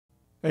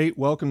Hey,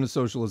 welcome to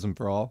Socialism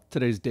for All.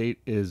 Today's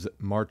date is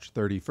March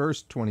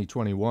 31st,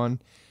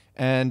 2021.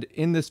 And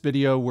in this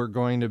video, we're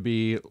going to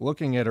be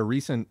looking at a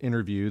recent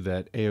interview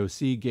that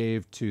AOC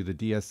gave to the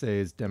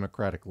DSA's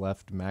Democratic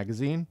Left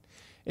magazine,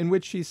 in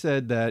which she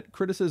said that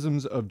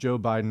criticisms of Joe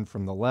Biden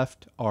from the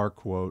left are,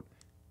 quote,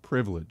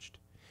 privileged.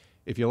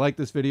 If you like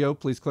this video,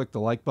 please click the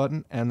like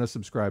button and the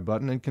subscribe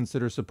button and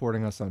consider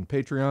supporting us on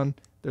Patreon.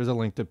 There's a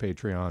link to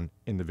Patreon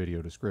in the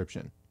video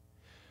description.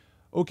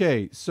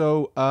 Okay,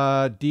 so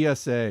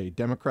DSA,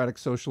 Democratic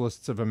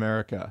Socialists of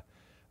America.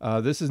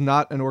 This is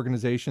not an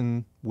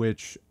organization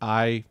which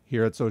I,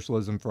 here at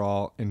Socialism for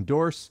All,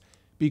 endorse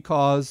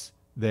because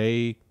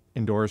they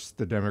endorse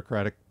the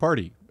Democratic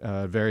Party,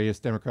 various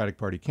Democratic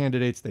Party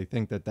candidates. They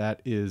think that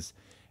that is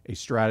a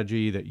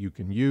strategy that you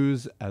can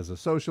use as a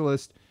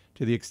socialist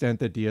to the extent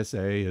that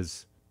DSA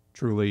is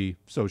truly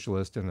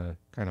socialist in a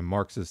kind of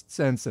Marxist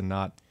sense and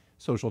not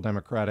social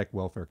democratic,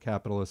 welfare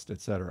capitalist,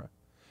 etc.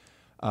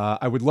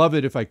 I would love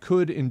it if I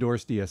could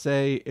endorse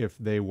DSA if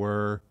they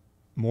were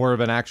more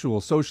of an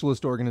actual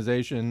socialist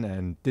organization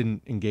and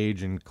didn't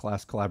engage in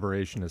class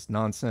collaborationist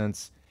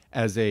nonsense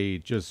as a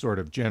just sort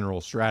of general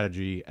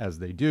strategy as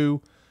they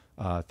do,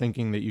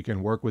 thinking that you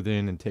can work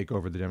within and take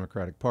over the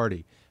Democratic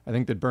Party. I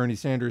think that Bernie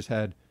Sanders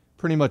had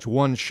pretty much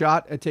one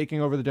shot at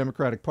taking over the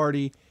Democratic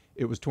Party.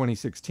 It was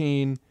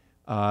 2016.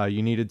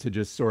 You needed to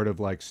just sort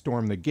of like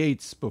storm the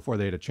gates before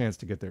they had a chance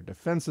to get their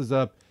defenses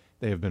up.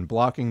 They have been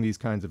blocking these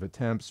kinds of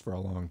attempts for a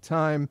long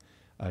time.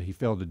 He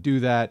failed to do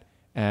that.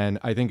 And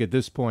I think at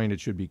this point,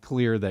 it should be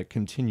clear that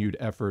continued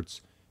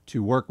efforts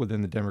to work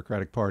within the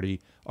Democratic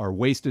Party are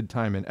wasted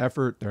time and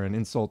effort. They're an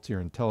insult to your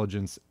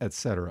intelligence,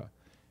 etc.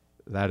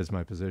 That is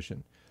my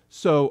position.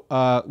 So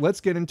let's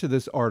get into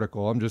this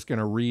article. I'm just going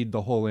to read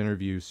the whole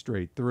interview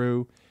straight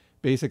through.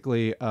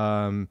 Basically,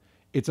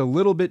 it's a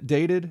little bit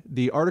dated.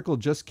 The article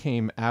just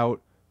came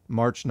out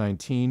March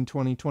 19,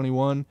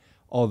 2021.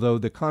 Although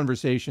the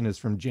conversation is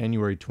from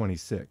January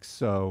 26th,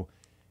 so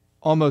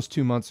almost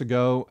 2 months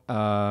ago,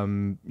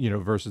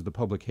 versus the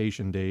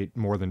publication date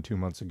more than 2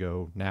 months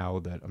ago now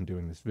that I'm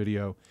doing this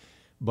video,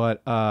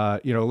 but,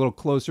 a little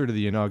closer to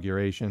the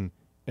inauguration,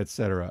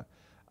 etc.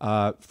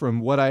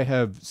 From what I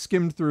have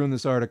skimmed through in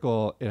this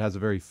article, it has a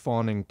very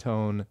fawning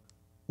tone.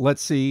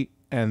 Let's see,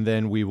 and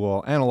then we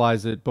will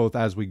analyze it both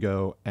as we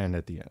go and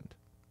at the end.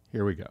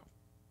 Here we go.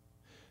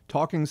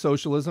 Talking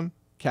Socialism.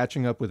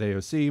 Catching Up with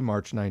AOC,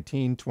 March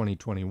 19,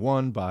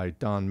 2021, by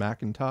Don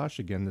McIntosh.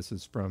 Again, this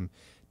is from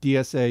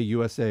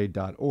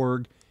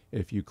dsausa.org.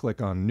 If you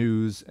click on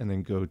news and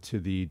then go to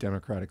the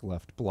Democratic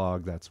Left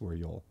blog, that's where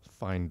you'll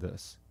find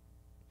this.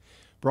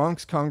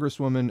 Bronx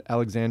Congresswoman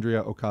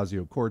Alexandria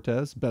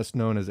Ocasio-Cortez, best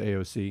known as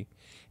AOC,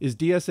 is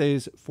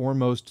DSA's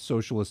foremost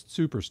socialist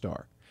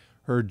superstar.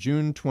 Her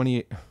June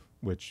 28,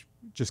 which,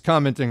 just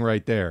commenting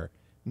right there,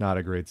 not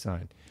a great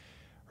sign.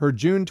 Her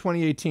June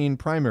 2018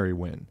 primary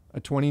win, a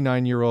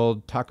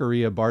 29-year-old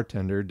taqueria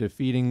bartender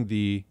defeating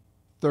the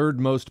third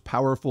most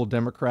powerful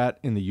Democrat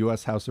in the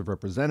U.S. House of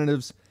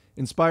Representatives,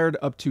 inspired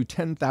up to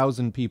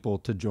 10,000 people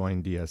to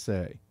join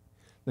DSA.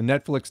 The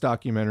Netflix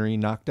documentary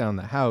Knock Down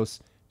the House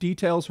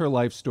details her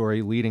life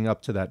story leading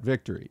up to that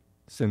victory.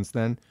 Since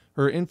then,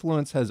 her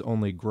influence has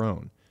only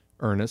grown.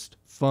 Earnest,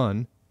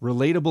 fun,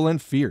 relatable,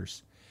 and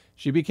fierce.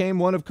 She became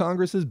one of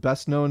Congress's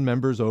best-known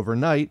members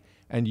overnight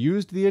and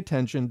used the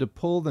attention to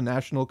pull the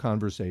national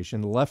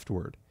conversation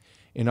leftward.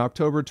 In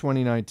October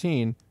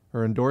 2019,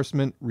 her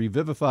endorsement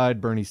revivified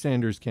Bernie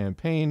Sanders'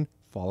 campaign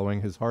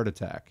following his heart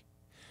attack.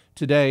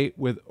 Today,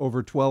 with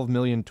over 12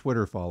 million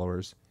Twitter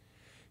followers,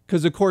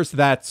 because of course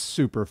that's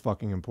super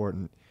fucking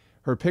important,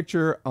 her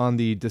picture on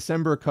the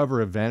December cover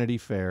of Vanity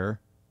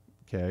Fair,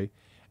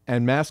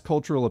 and mass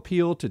cultural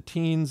appeal to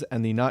teens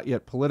and the not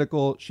yet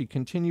political, she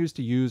continues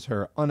to use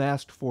her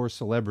unasked for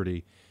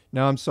celebrity.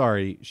 Now, I'm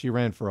sorry, she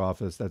ran for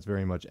office, that's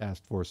very much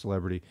asked for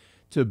celebrity,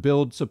 to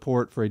build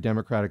support for a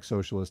democratic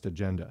socialist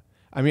agenda.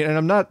 I mean, and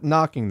I'm not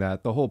knocking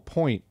that. The whole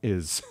point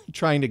is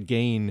trying to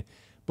gain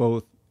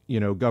both,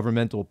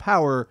 governmental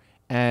power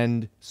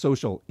and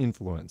social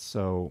influence.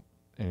 So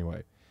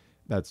anyway,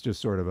 that's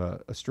just sort of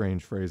a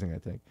strange phrasing, I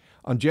think.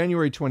 On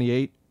January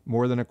 28,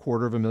 more than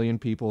 250,000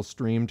 people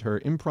streamed her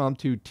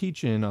impromptu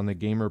teach-in on the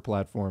gamer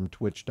platform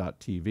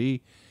twitch.tv.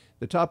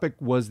 The topic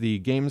was the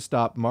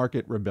GameStop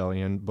market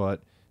rebellion,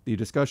 but the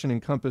discussion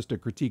encompassed a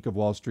critique of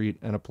Wall Street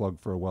and a plug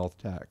for a wealth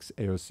tax.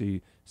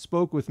 AOC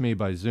spoke with me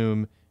by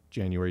Zoom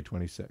January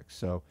 26.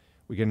 So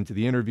we get into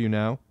the interview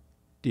now.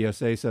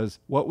 DSA says,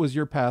 what was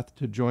your path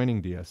to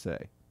joining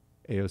DSA?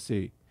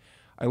 AOC,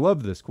 I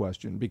love this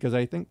question because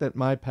I think that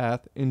my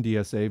path in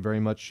DSA very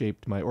much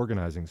shaped my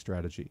organizing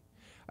strategy.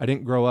 I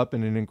didn't grow up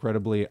in an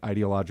incredibly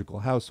ideological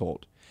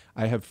household.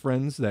 I have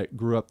friends that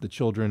grew up the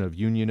children of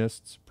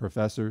unionists,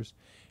 professors,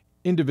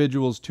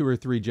 individuals 2 or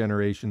 3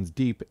 generations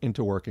deep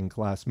into working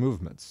class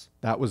movements.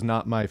 That was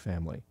not my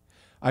family.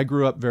 I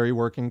grew up very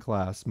working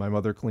class. My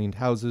mother cleaned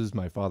houses.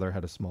 My father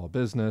had a small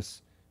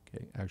business.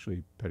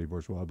 Actually petty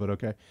bourgeois, but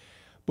okay.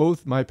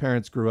 Both my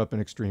parents grew up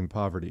in extreme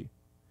poverty.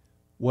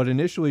 What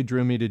initially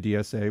drew me to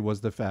DSA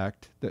was the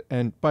fact that,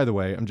 and by the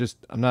way,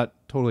 I'm not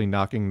totally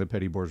knocking the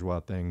petty bourgeois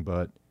thing,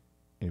 but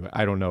anyway,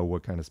 I don't know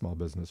what kind of small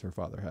business her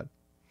father had.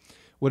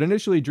 What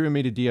initially drew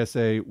me to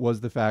DSA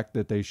was the fact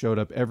that they showed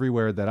up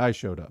everywhere that I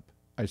showed up.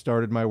 I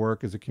started my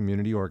work as a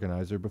community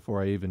organizer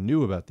before I even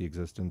knew about the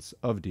existence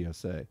of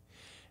DSA.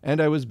 And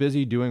I was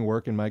busy doing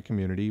work in my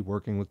community,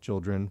 working with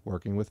children,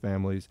 working with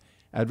families,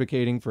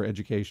 advocating for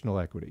educational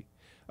equity.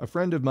 A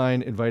friend of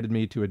mine invited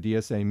me to a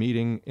DSA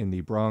meeting in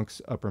the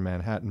Bronx Upper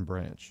Manhattan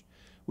branch.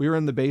 We were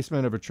in the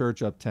basement of a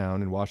church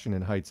uptown in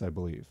Washington Heights, I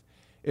believe.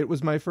 It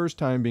was my first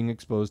time being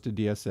exposed to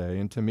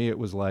DSA, and to me it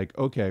was like,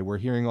 okay, we're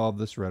hearing all of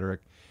this rhetoric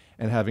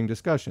and having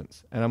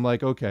discussions. And I'm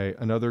like, okay,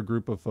 another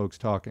group of folks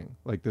talking.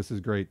 Like, this is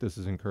great, this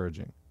is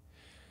encouraging.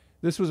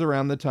 This was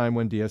around the time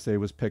when DSA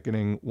was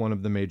picketing one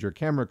of the major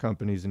camera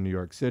companies in New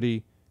York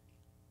City.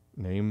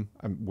 Name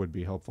would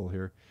be helpful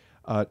here.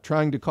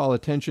 Trying to call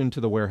attention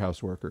to the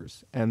warehouse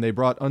workers. And they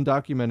brought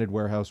undocumented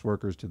warehouse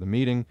workers to the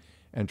meeting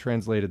and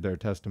translated their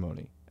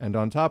testimony. And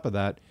on top of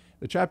that,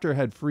 the chapter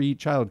had free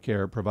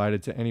childcare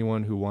provided to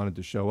anyone who wanted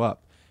to show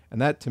up.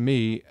 And that, to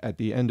me, at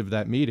the end of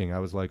that meeting, I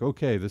was like,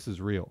 okay, this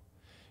is real.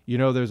 You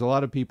know, there's a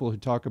lot of people who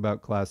talk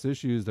about class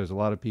issues. There's a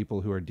lot of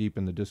people who are deep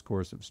in the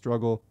discourse of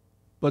struggle.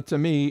 But to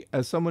me,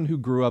 as someone who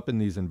grew up in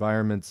these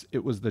environments,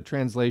 it was the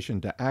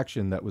translation to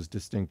action that was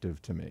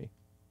distinctive to me.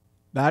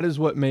 That is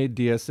what made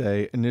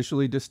DSA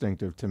initially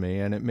distinctive to me,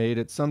 and it made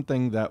it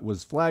something that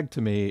was flagged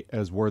to me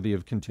as worthy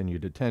of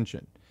continued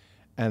attention.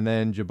 And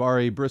then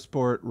Jabari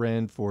Brisport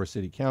ran for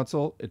city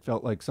council. It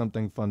felt like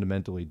something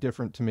fundamentally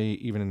different to me,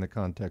 even in the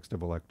context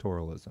of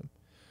electoralism.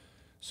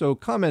 So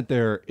comment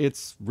there,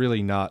 it's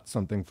really not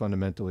something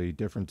fundamentally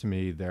different to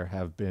me. There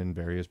have been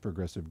various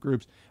progressive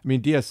groups. I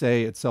mean,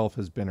 DSA itself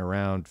has been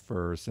around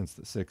since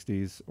the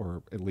 60s,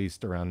 or at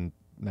least around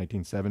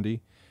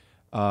 1970.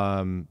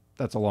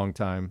 That's a long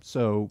time.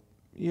 So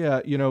yeah,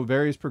 you know,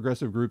 various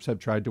progressive groups have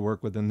tried to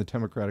work within the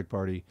Democratic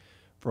Party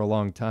for a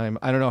long time.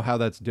 I don't know how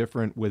that's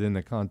different within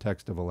the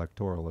context of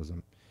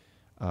electoralism.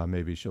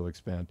 Maybe she'll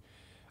expand.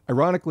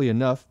 Ironically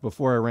enough,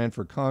 before I ran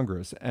for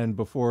Congress and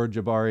before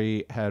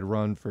Jabari had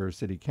run for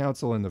city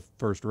council in the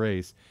first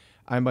race,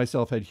 I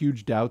myself had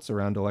huge doubts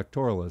around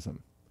electoralism.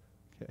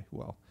 Okay,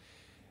 well,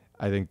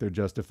 I think they're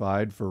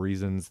justified for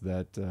reasons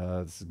that,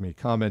 this is me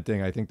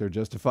commenting, I think they're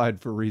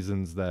justified for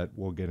reasons that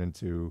we'll get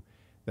into,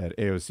 that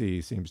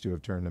AOC seems to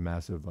have turned a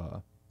massive,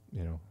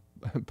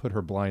 put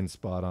her blind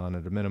spot on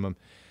at a minimum.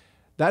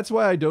 That's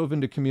why I dove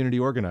into community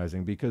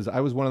organizing, because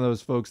I was one of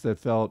those folks that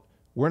felt,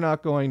 we're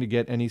not going to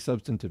get any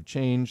substantive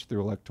change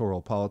through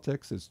electoral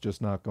politics. It's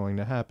just not going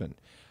to happen.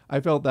 I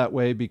felt that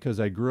way because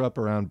I grew up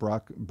around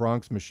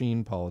Bronx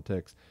machine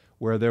politics,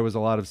 where there was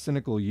a lot of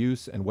cynical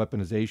use and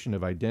weaponization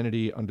of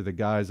identity under the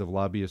guise of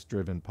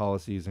lobbyist-driven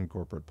policies and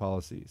corporate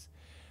policies.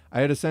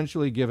 I had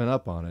essentially given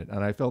up on it,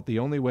 and I felt the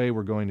only way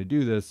we're going to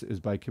do this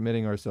is by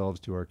committing ourselves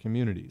to our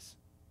communities.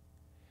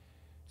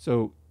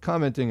 So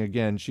commenting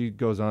again, she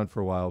goes on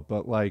for a while,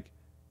 but like,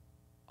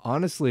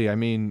 honestly, I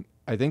mean,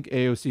 I think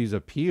AOC's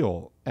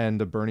appeal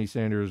and the Bernie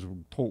Sanders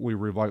totally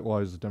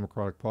revitalized the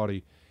Democratic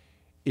Party,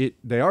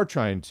 they are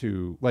trying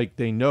to, like,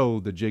 they know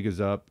the jig is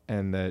up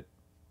and that,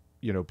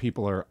 you know,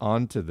 people are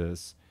onto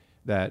this,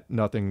 that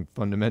nothing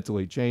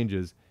fundamentally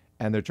changes,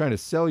 and they're trying to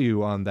sell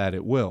you on that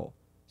it will.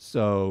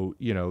 So,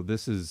 you know,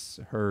 this is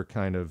her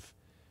kind of,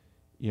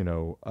 you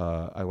know,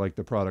 I like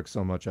the product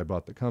so much I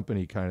bought the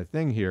company kind of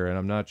thing here, and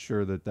I'm not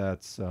sure that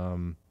that's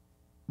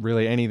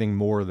really anything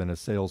more than a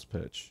sales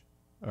pitch.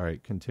 All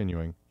right,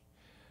 continuing.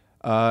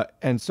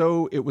 And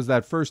so it was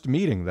that first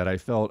meeting that I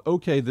felt,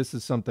 okay, this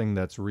is something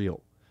that's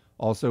real.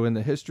 Also in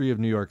the history of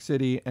New York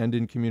City and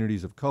in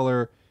communities of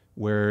color,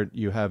 where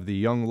you have the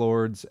Young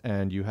Lords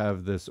and you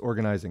have this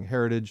organizing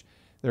heritage,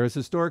 there has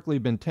historically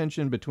been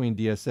tension between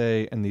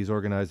DSA and these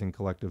organizing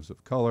collectives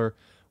of color,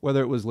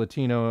 whether it was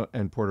Latino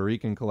and Puerto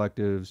Rican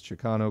collectives,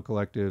 Chicano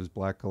collectives,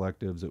 black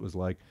collectives. It was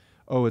like,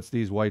 oh, it's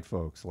these white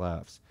folks,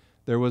 laughs.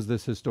 There was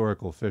this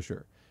historical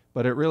fissure,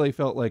 but it really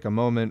felt like a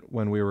moment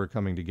when we were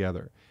coming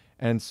together.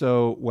 And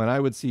so when I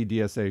would see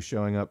DSA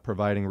showing up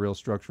providing real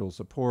structural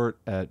support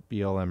at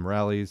BLM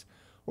rallies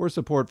or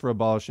support for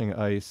abolishing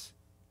ICE,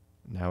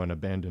 now an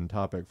abandoned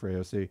topic for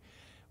AOC,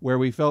 where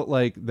we felt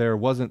like there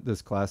wasn't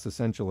this class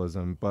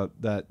essentialism, but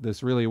that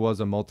this really was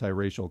a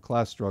multiracial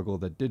class struggle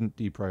that didn't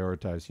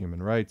deprioritize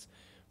human rights,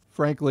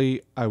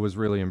 frankly, I was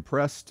really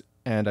impressed,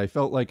 and I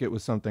felt like it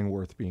was something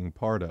worth being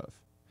part of.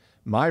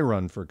 My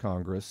run for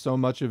Congress, so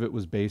much of it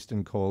was based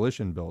in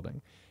coalition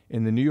building.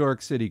 In the New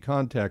York City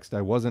context,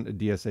 I wasn't a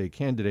DSA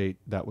candidate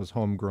that was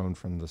homegrown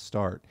from the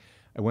start.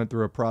 I went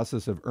through a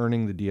process of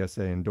earning the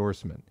DSA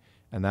endorsement,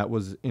 and that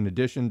was in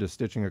addition to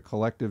stitching a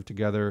collective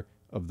together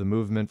of the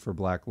movement for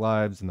Black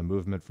lives and the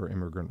movement for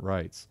immigrant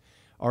rights.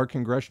 Our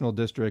congressional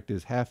district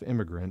is half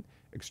immigrant,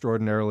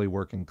 extraordinarily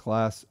working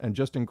class, and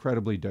just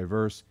incredibly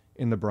diverse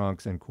in the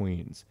Bronx and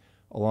Queens.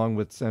 Along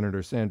with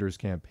Senator Sanders'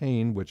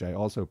 campaign, which I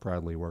also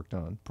proudly worked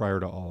on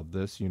prior to all of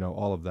this, you know,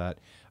 all of that,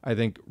 I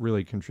think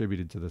really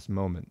contributed to this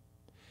moment.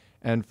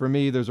 And for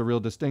me, there's a real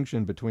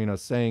distinction between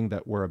us saying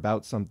that we're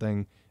about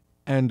something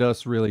and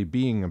us really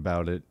being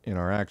about it in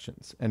our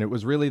actions. And it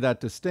was really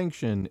that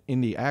distinction in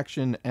the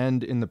action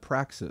and in the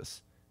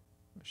praxis.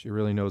 She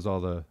really knows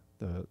all the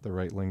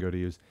right lingo to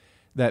use,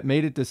 that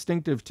made it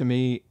distinctive to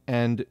me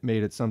and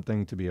made it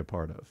something to be a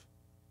part of.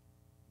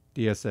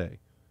 DSA.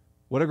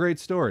 What a great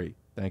story.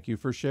 Thank you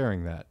for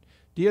sharing that.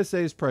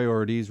 DSA's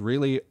priorities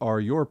really are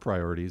your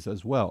priorities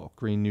as well,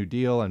 Green New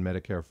Deal and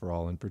Medicare for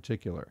All in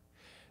particular.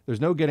 There's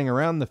no getting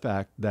around the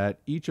fact that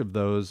each of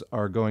those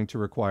are going to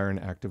require an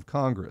act of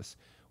Congress.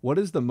 What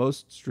is the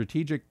most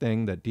strategic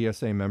thing that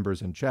DSA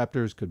members and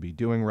chapters could be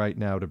doing right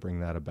now to bring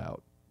that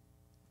about?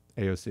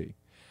 AOC.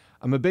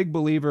 I'm a big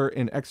believer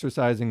in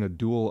exercising a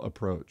dual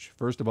approach.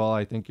 First of all,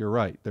 I think you're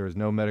right. There is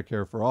no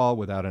Medicare for all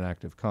without an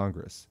act of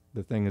Congress.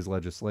 The thing is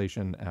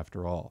legislation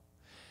after all.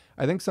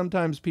 I think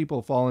sometimes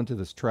people fall into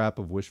this trap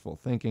of wishful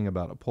thinking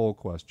about a poll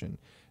question,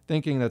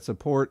 thinking that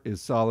support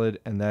is solid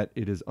and that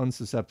it is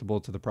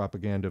unsusceptible to the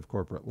propaganda of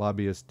corporate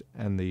lobbyists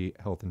and the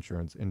health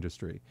insurance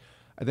industry.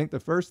 I think the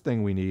first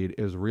thing we need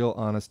is real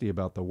honesty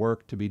about the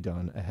work to be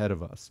done ahead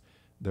of us.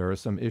 There are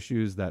some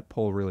issues that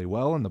poll really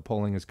well, and the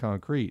polling is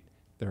concrete.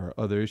 There are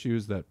other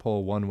issues that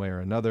poll one way or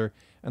another,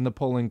 and the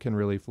polling can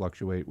really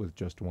fluctuate with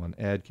just one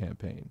ad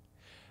campaign.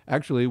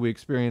 Actually, we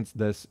experienced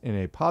this in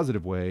a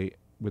positive way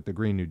with the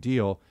Green New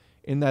Deal,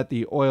 in that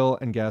the oil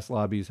and gas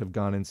lobbies have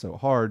gone in so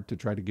hard to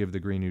try to give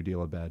the Green New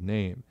Deal a bad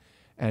name.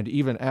 And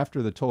even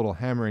after the total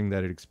hammering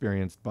that it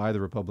experienced by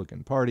the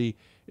Republican Party,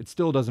 it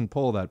still doesn't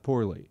poll that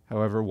poorly.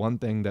 However, one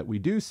thing that we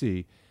do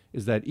see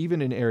is that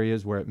even in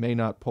areas where it may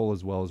not poll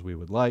as well as we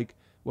would like,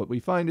 what we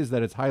find is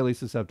that it's highly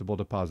susceptible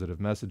to positive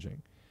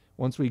messaging.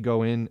 Once we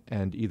go in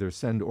and either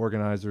send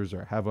organizers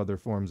or have other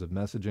forms of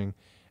messaging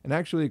and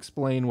actually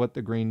explain what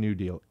the Green New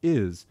Deal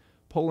is,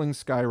 polling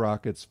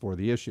skyrockets for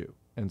the issue.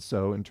 And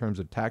so in terms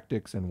of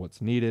tactics and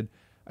what's needed,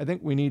 I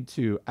think we need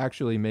to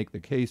actually make the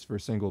case for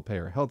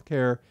single-payer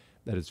healthcare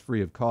that is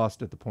free of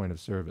cost at the point of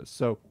service.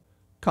 So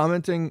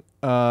commenting,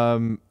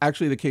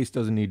 actually the case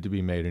doesn't need to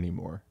be made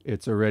anymore.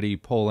 It's already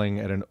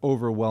polling at an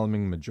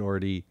overwhelming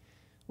majority,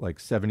 like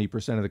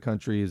 70% of the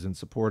country is in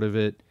support of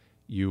it.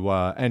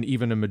 And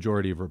even a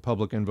majority of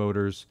Republican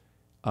voters,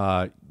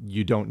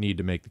 you don't need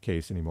to make the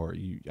case anymore.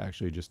 You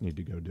actually just need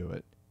to go do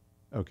it.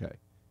 Okay,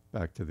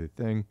 back to the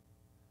thing.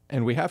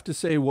 And we have to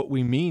say what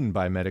we mean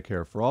by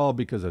Medicare for All,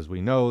 because as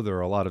we know, there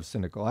are a lot of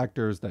cynical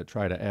actors that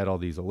try to add all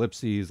these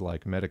ellipses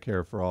like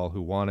Medicare for All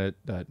who want it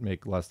that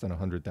make less than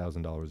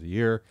 $100,000 a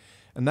year.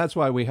 And that's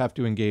why we have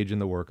to engage in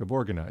the work of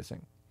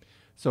organizing.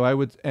 So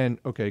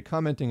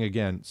commenting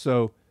again.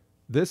 So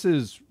this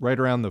is right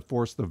around the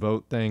force the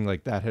vote thing.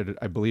 Like that had,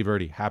 I believe,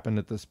 already happened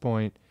at this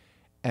point,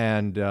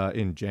 and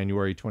in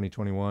January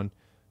 2021.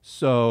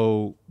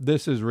 So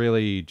this is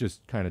really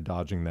just kind of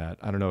dodging that.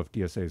 I don't know if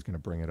DSA is going to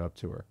bring it up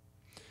to her.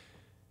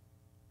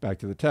 Back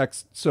to the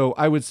text. So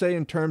I would say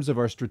in terms of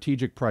our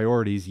strategic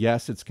priorities,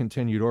 yes, it's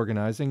continued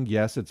organizing.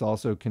 Yes, it's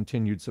also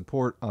continued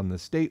support on the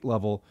state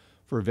level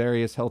for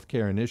various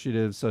healthcare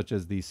initiatives, such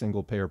as the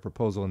single-payer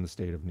proposal in the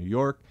state of New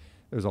York.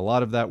 There's a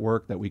lot of that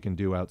work that we can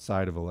do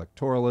outside of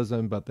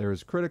electoralism, but there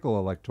is critical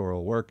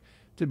electoral work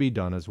to be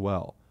done as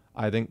well.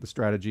 I think the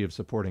strategy of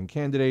supporting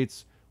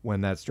candidates, when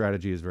that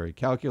strategy is very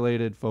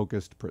calculated,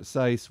 focused,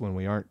 precise, when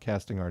we aren't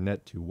casting our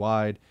net too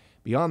wide,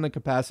 beyond the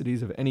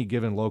capacities of any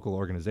given local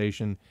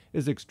organization,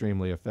 is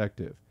extremely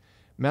effective.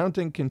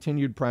 Mounting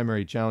continued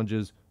primary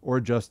challenges, or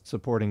just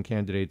supporting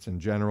candidates in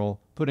general,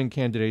 putting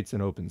candidates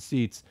in open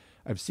seats,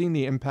 I've seen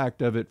the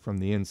impact of it from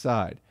the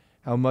inside,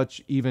 how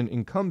much even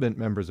incumbent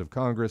members of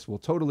Congress will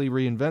totally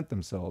reinvent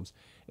themselves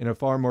in a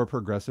far more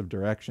progressive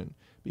direction,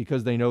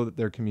 because they know that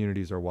their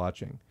communities are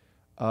watching.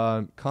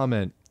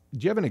 Comment,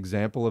 do you have an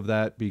example of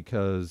that?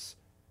 Because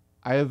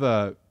I have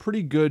a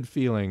pretty good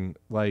feeling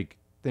like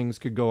things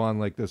could go on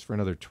like this for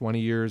another 20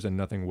 years and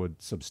nothing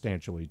would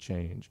substantially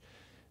change.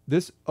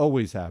 This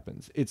always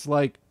happens. It's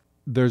like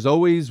there's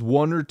always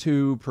one or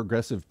two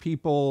progressive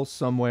people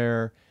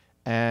somewhere,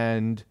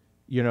 and,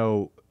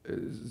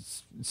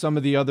 some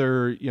of the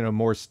other,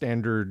 more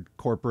standard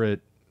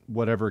corporate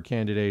whatever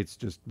candidates,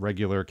 just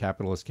regular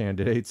capitalist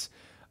candidates,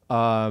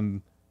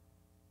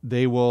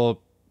 they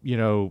will,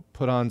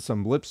 put on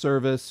some lip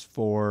service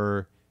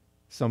for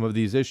some of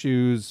these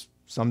issues,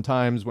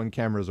 sometimes when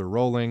cameras are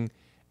rolling,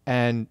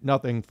 and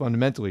nothing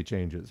fundamentally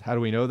changes. How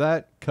do we know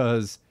that?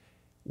 Because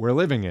we're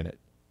living in it.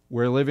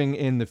 We're living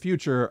in the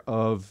future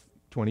of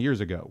 20 years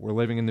ago. We're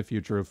living in the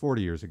future of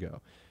 40 years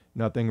ago.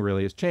 Nothing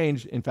really has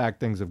changed. In fact,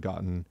 things have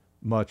gotten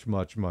much,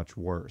 much, much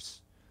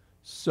worse.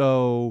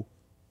 So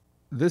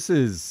this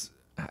is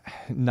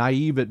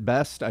naive at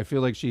best. I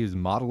feel like she is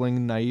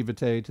modeling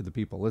naivete to the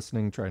people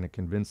listening, trying to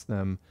convince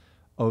them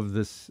of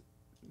this,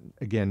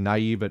 again,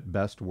 naive at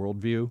best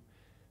worldview.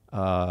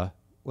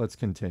 Let's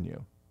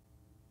continue.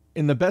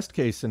 In the best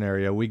case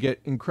scenario, we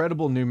get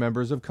incredible new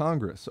members of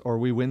Congress, or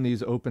we win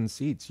these open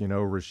seats.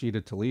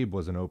 Rashida Tlaib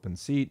was an open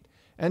seat.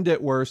 And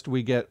at worst,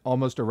 we get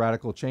almost a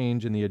radical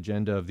change in the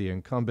agenda of the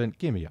incumbent,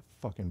 give me a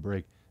fucking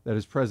break, that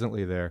is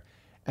presently there.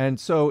 And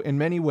so in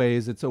many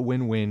ways, it's a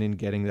win-win in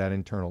getting that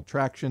internal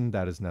traction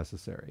that is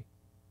necessary.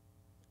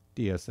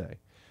 DSA.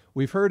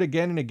 We've heard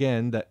again and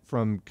again that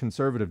from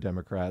conservative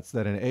Democrats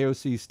that an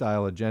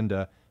AOC-style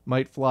agenda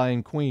might fly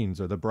in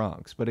Queens or the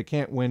Bronx, but it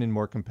can't win in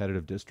more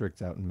competitive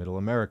districts out in Middle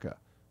America.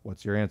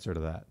 What's your answer to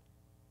that?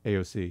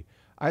 AOC.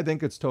 I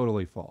think it's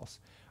totally false.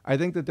 I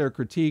think that their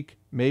critique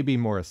may be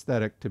more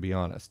aesthetic, to be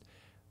honest.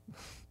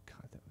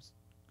 God, that was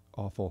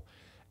awful.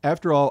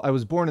 After all, I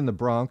was born in the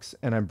Bronx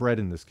and I'm bred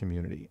in this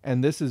community,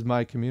 and this is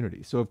my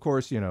community. So of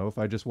course, if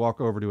I just walk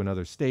over to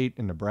another state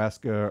in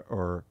Nebraska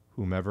or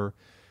whomever,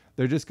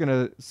 they're just going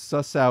to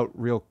suss out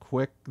real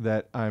quick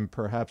that I'm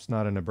perhaps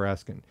not a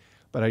Nebraskan.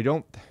 But I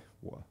don't,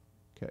 well,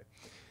 okay.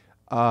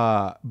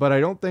 But I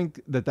don't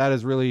think that that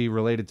is really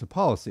related to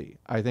policy.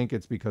 I think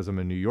it's because I'm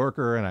a New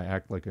Yorker and I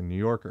act like a New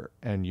Yorker.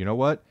 And you know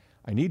what?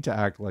 I need to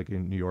act like a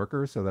New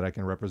Yorker so that I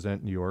can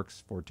represent New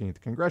York's 14th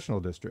congressional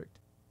district.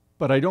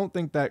 But I don't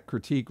think that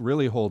critique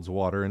really holds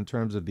water in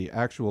terms of the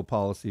actual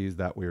policies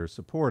that we are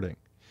supporting.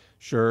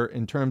 Sure,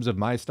 in terms of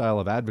my style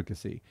of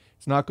advocacy,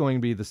 it's not going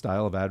to be the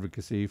style of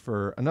advocacy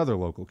for another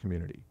local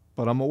community,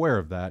 but I'm aware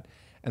of that,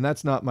 and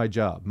that's not my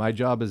job. My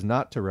job is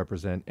not to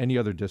represent any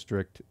other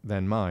district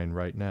than mine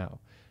right now.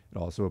 It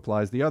also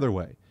applies the other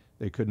way.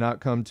 They could not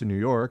come to New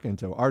York and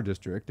to our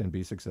district and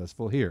be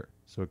successful here.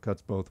 So it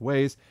cuts both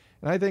ways,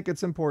 and I think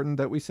it's important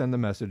that we send the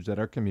message that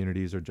our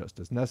communities are just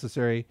as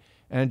necessary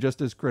and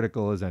just as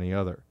critical as any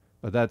other.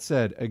 But that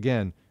said,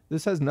 again,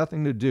 this has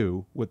nothing to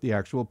do with the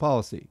actual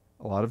policy.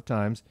 A lot of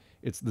times,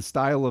 it's the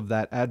style of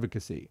that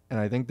advocacy, and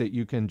I think that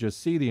you can just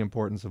see the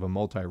importance of a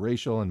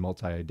multiracial and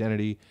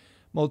multi-identity,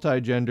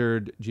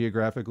 multi-gendered,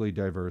 geographically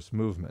diverse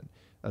movement.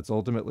 That's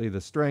ultimately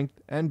the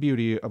strength and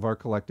beauty of our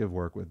collective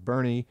work with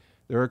Bernie.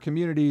 There are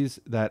communities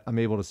that I'm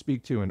able to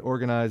speak to and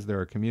organize. There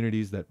are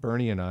communities that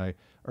Bernie and I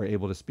are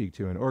able to speak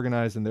to and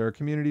organize, and there are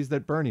communities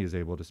that Bernie is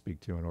able to speak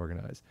to and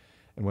organize.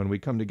 And when we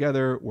come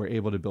together, we're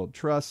able to build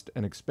trust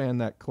and expand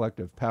that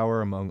collective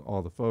power among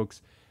all the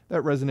folks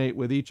that resonate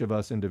with each of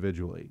us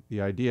individually. The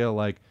idea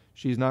like,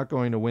 she's not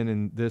going to win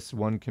in this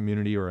one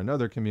community or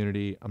another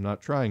community, I'm not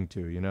trying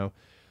to,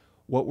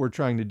 What we're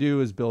trying to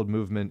do is build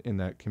movement in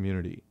that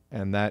community.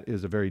 And that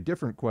is a very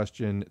different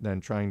question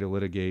than trying to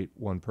litigate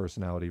one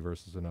personality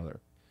versus another.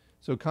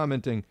 So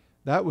commenting,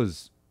 that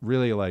was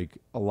really like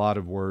a lot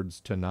of words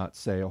to not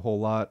say a whole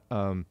lot.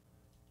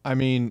 I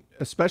mean,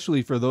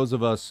 especially for those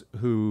of us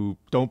who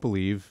don't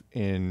believe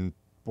in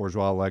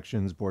bourgeois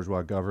elections,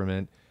 bourgeois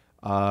government,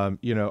 I've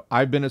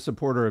been a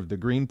supporter of the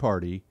Green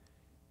Party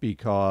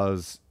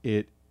because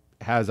it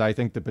has, I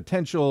think, the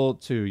potential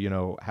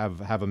to,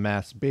 have a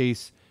mass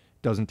base,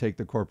 doesn't take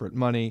the corporate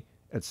money,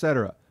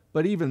 etc.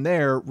 But even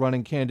there,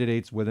 running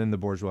candidates within the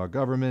bourgeois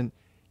government,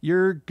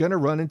 you're going to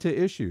run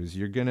into issues.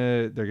 They're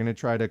going to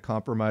try to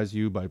compromise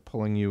you by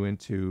pulling you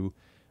into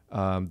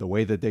the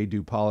way that they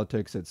do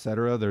politics,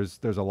 etc.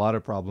 There's a lot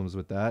of problems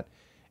with that.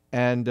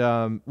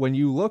 And when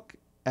you look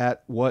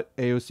at what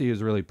AOC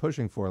is really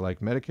pushing for, like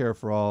Medicare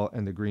for All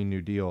and the Green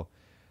New Deal,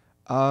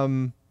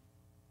 I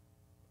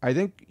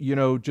think,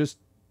 just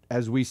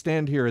as we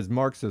stand here as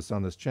Marxists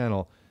on this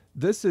channel,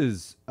 this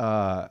is,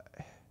 and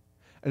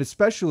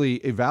especially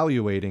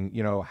evaluating,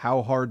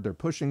 how hard they're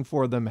pushing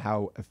for them,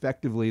 how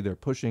effectively they're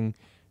pushing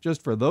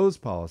just for those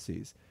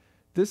policies.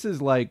 This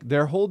is like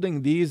they're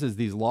holding these as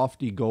these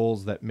lofty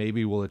goals that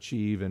maybe we'll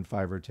achieve in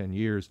 5 or 10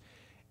 years.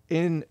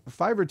 In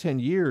 5 or 10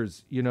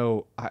 years,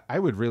 I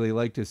would really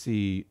like to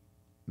see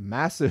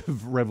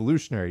massive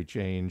revolutionary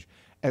change,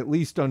 at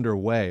least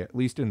underway, at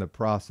least in the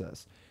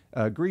process.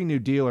 Green New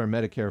Deal or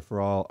Medicare for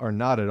All are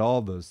not at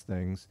all those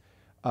things.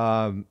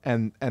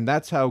 And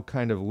that's how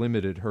kind of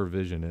limited her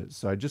vision is.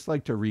 So I'd just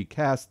like to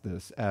recast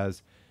this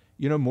as,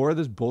 more of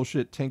this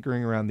bullshit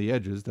tinkering around the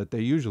edges that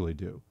they usually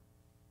do.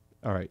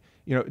 All right.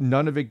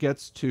 None of it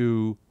gets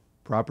to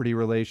property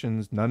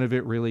relations. None of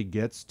it really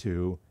gets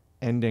to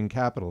ending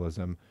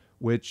capitalism,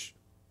 which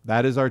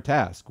that is our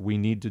task. We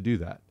need to do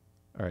that.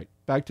 All right.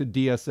 Back to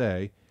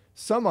DSA.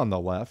 Some on the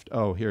left,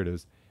 oh, here it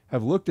is,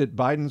 have looked at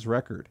Biden's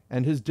record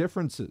and his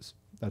differences.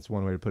 That's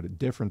one way to put it,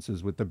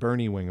 differences with the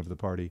Bernie wing of the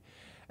party.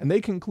 And they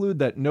conclude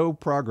that no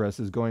progress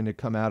is going to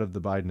come out of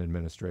the Biden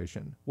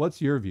administration.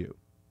 What's your view?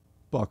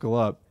 Buckle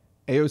up.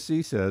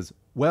 AOC says,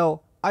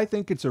 well, I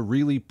think it's a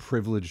really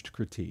privileged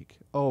critique.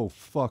 Oh,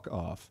 fuck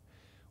off.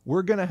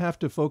 We're going to have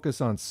to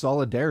focus on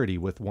solidarity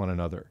with one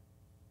another.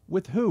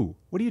 With who?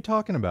 What are you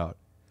talking about?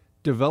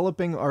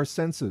 Developing our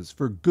senses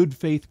for good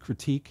faith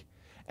critique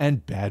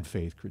and bad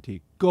faith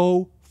critique.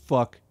 Go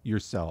fuck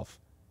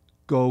yourself.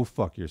 Go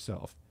fuck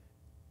yourself.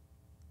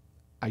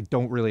 I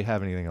don't really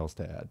have anything else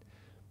to add.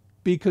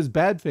 Because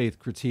bad faith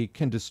critique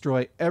can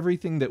destroy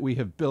everything that we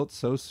have built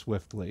so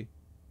swiftly.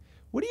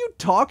 What are you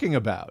talking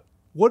about?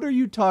 What are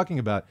you talking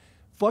about?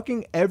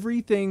 Fucking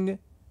everything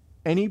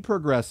any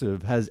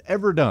progressive has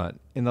ever done.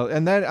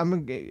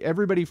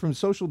 Everybody from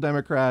social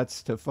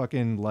democrats to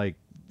fucking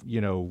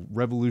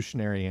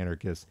revolutionary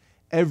anarchists,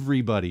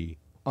 everybody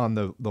on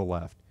the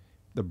left,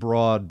 the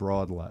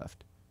broad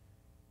left.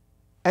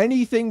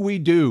 Anything we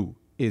do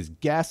is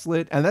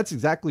gaslit, and that's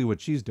exactly what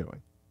she's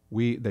doing.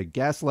 They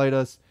gaslight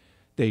us.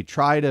 They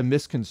try to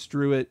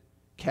misconstrue it,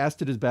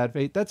 cast it as bad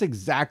faith. That's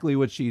exactly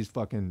what she's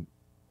fucking...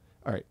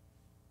 All right.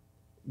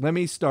 Let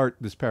me start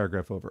this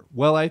paragraph over.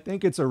 Well, I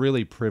think it's a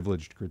really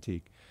privileged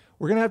critique.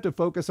 We're going to have to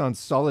focus on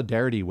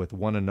solidarity with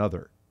one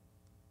another.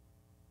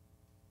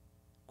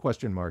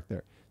 Question mark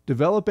there.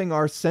 Developing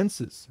our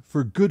senses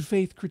for good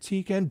faith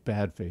critique and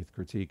bad faith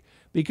critique,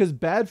 because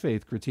bad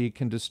faith critique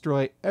can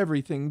destroy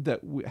everything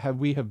that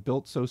we have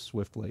built so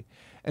swiftly.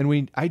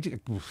 And I'm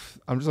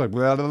just like,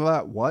 blah, blah,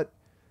 blah, what?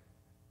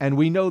 And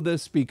we know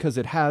this because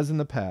it has in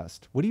the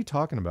past. What are you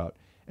talking about?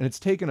 And it's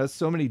taken us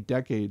so many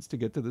decades to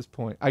get to this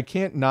point. I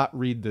can't not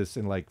read this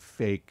in like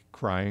fake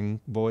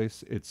crying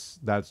voice.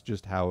 That's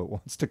just how it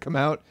wants to come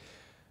out.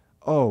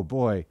 Oh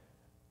boy.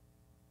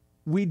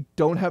 We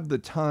don't have the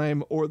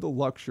time or the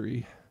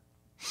luxury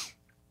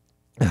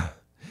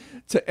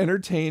to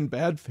entertain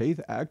bad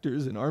faith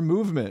actors in our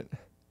movement.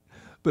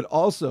 But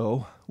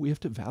also, we have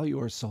to value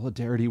our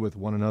solidarity with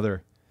one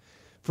another.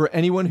 For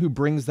anyone who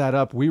brings that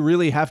up, we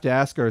really have to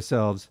ask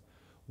ourselves,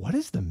 what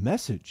is the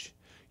message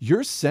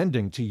you're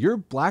sending to your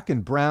black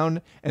and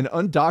brown and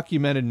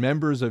undocumented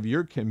members of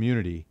your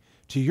community,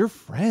 to your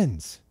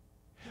friends,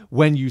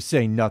 when you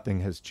say nothing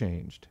has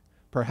changed?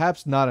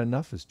 Perhaps not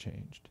enough has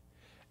changed.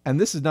 And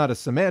this is not a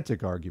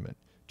semantic argument.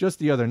 Just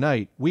the other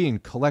night, we in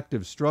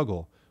collective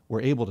struggle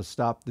were able to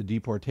stop the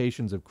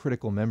deportations of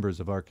critical members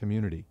of our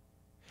community.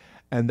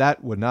 And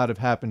that would not have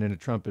happened in a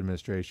Trump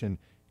administration.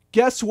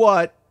 Guess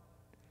what?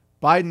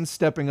 Biden's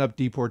stepping up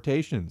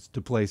deportations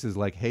to places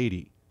like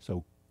Haiti.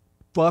 So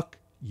fuck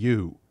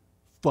you.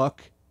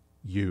 Fuck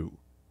you.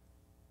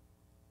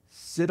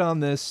 Sit on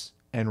this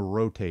and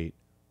rotate.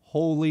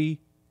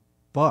 Holy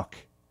fuck.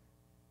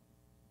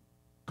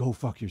 Go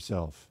fuck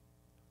yourself.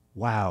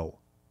 Wow.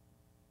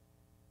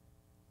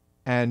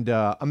 And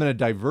I'm going to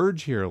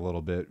diverge here a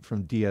little bit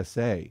from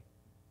DSA,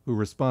 who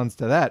responds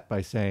to that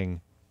by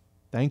saying,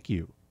 thank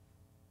you.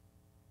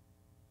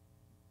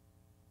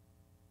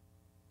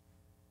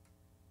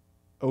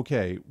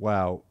 Okay,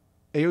 wow.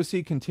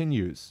 AOC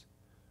continues.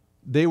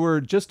 They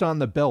were just on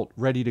the belt,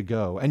 ready to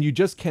go, and you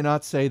just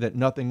cannot say that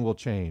nothing will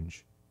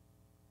change.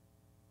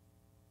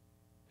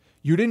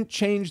 You didn't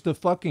change the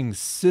fucking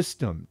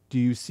system. Do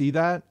you see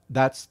that?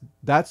 That's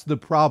the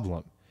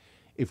problem.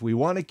 If we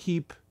want to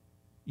keep,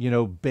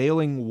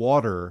 bailing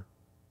water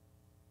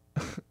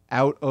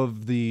out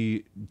of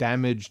the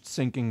damaged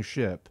sinking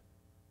ship,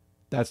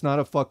 that's not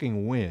a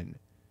fucking win.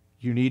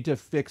 You need to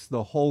fix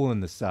the hole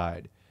in the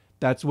side.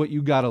 That's what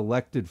you got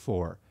elected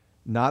for,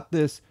 not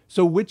this.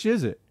 So which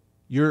is it?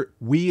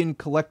 We in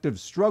collective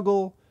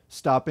struggle,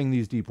 stopping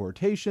these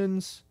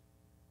deportations,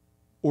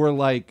 or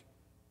like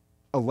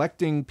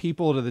electing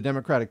people to the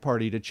Democratic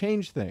Party to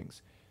change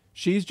things?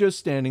 She's just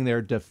standing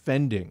there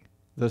defending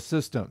the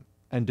system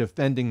and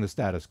defending the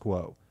status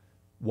quo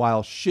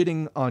while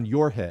shitting on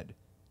your head,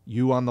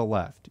 you on the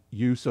left,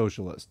 you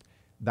socialist.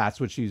 That's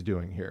what she's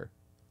doing here.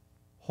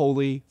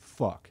 Holy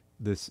fuck.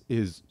 This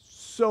is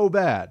so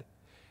bad.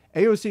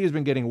 AOC has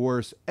been getting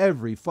worse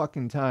every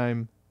fucking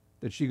time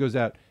that she goes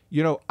out.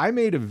 I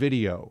made a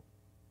video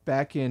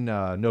back in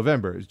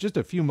November, it was just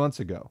a few months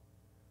ago,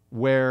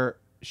 where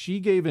she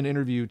gave an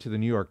interview to the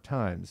New York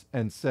Times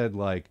and said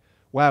like,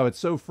 wow, it's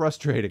so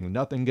frustrating.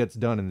 Nothing gets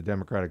done in the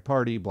Democratic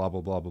Party, blah,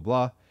 blah, blah, blah,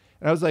 blah.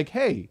 And I was like,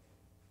 hey,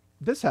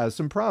 this has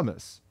some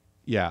promise.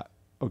 Yeah.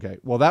 Okay.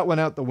 Well, that went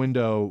out the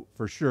window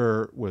for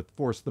sure with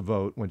Force the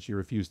Vote when she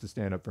refused to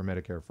stand up for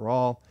Medicare for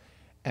All.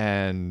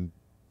 And,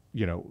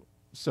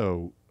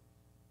 so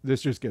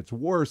this just gets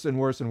worse and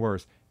worse and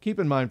worse. Keep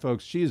in mind,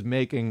 folks, she is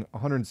making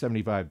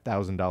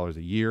 $175,000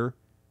 a year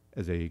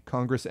as a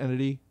Congress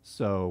entity.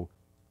 So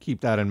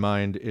keep that in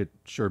mind. It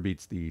sure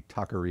beats the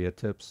taqueria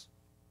tips.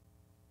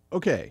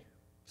 Okay.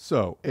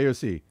 So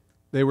AOC,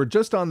 they were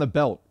just on the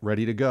belt,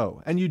 ready to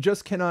go. And you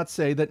just cannot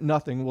say that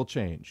nothing will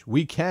change.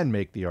 We can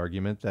make the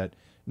argument that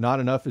not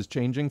enough is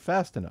changing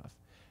fast enough.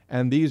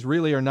 And these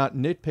really are not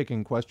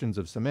nitpicking questions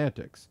of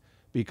semantics,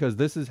 because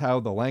this is how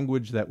the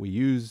language that we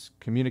use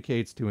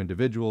communicates to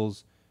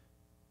individuals.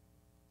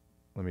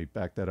 Let me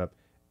back that up.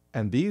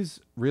 And these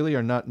really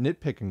are not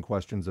nitpicking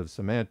questions of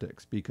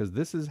semantics, because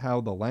this is how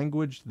the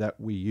language that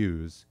we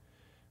use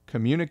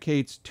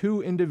communicates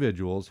to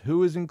individuals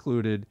who is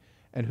included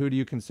and who do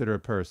you consider a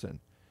person.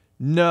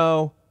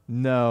 No,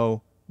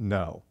 no,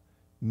 no.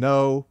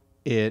 No,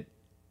 it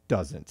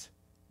doesn't.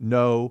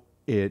 No,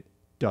 it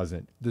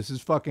doesn't. This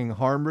is fucking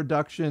harm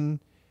reduction.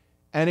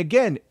 And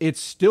again, it's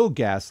still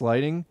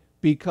gaslighting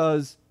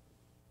because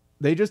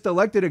they just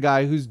elected a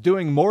guy who's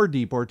doing more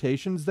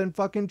deportations than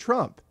fucking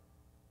Trump.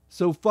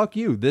 So fuck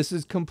you. This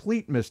is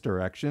complete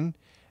misdirection.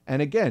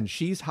 And again,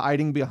 she's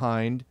hiding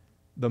behind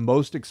the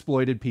most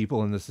exploited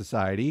people in the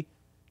society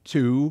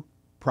to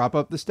prop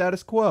up the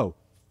status quo.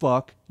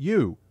 Fuck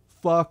you.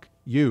 Fuck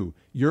you.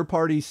 Your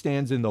party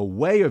stands in the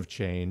way of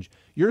change.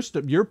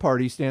 Your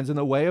party stands in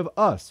the way of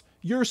us.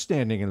 You're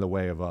standing in the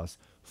way of us.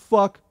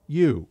 Fuck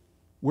you.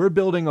 We're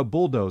building a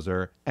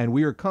bulldozer and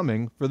we are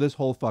coming for this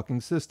whole fucking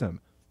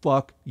system.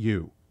 Fuck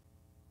you.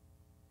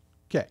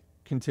 Okay,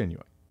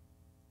 continuing.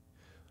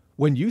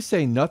 When you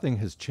say nothing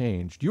has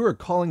changed, you are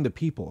calling the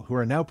people who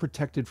are now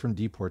protected from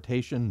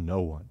deportation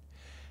no one.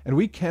 And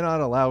we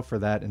cannot allow for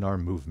that in our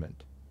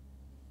movement.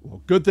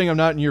 Well, good thing I'm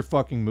not in your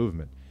fucking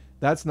movement.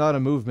 That's not a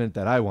movement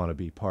that I want to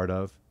be part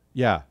of.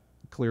 Yeah,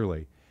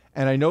 clearly.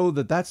 And I know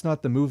that that's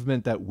not the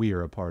movement that we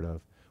are a part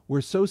of.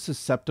 We're so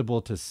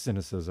susceptible to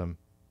cynicism.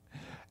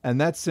 And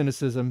that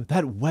cynicism,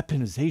 that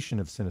weaponization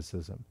of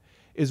cynicism,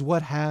 is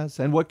what has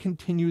and what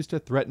continues to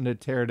threaten to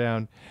tear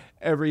down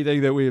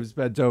everything that we have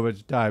spent so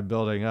much time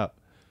building up.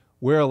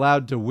 We're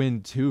allowed to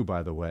win too,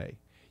 by the way.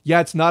 Yeah,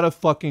 it's not a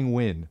fucking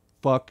win.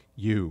 Fuck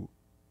you.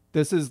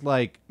 This is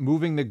like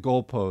moving the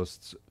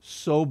goalposts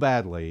so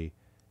badly.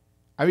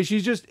 I mean,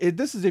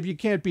 this is if you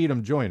can't beat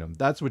them, join them.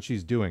 That's what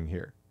she's doing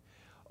here.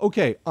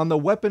 Okay, on the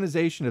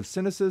weaponization of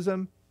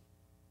cynicism,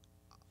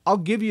 I'll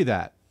give you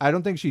that. I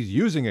don't think she's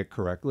using it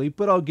correctly,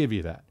 but I'll give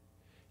you that.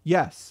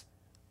 Yes,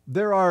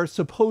 there are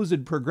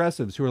supposed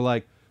progressives who are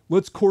like,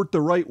 let's court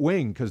the right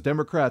wing because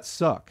Democrats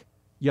suck.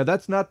 Yeah,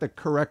 that's not the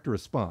correct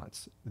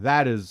response.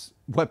 That is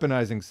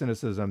weaponizing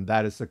cynicism.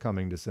 That is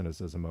succumbing to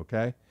cynicism,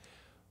 okay?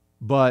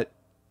 But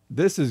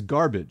this is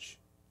garbage.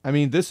 I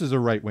mean, this is a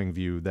right-wing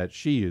view that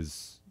she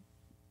is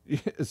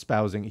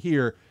espousing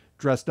here,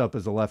 dressed up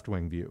as a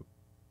left-wing view.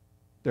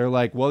 They're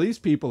like, well, these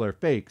people are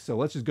fake, so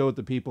let's just go with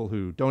the people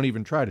who don't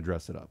even try to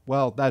dress it up.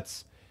 Well,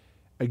 that's,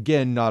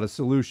 again, not a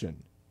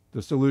solution.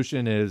 The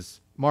solution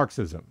is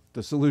Marxism.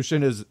 The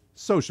solution is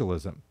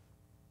socialism.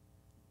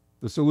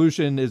 The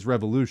solution is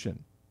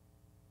revolution.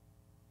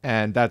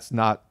 And that's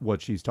not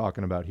what she's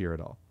talking about here at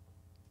all.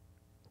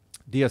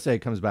 DSA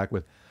comes back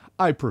with,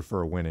 I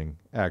prefer winning,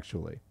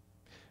 actually.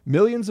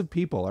 Millions of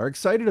people are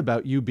excited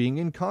about you being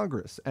in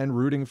Congress and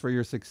rooting for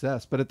your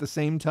success, but at the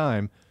same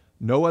time,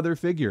 no other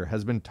figure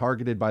has been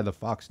targeted by the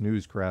Fox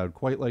News crowd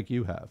quite like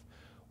you have.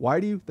 Why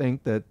do you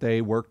think that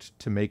they worked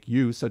to make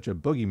you such a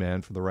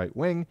boogeyman for the right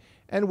wing,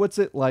 and what's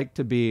it like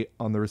to be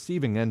on the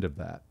receiving end of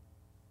that?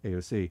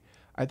 AOC,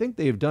 I think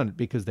they've done it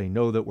because they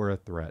know that we're a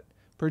threat.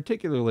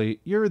 Particularly,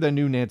 you're the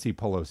new Nancy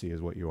Pelosi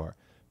is what you are.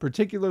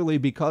 Particularly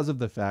because of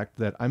the fact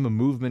that I'm a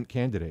movement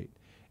candidate.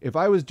 If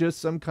I was just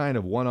some kind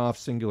of one-off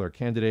singular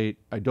candidate,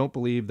 I don't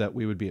believe that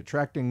we would be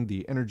attracting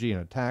the energy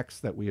and attacks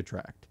that we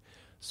attract.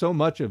 So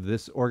much of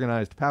this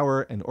organized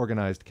power and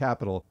organized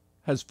capital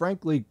has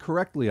frankly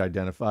correctly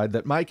identified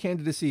that my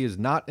candidacy is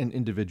not an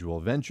individual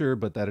venture,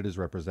 but that it is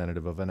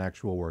representative of an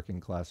actual working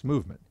class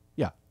movement.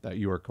 Yeah, that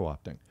you are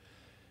co-opting.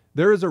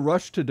 There is a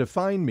rush to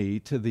define me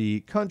to the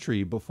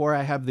country before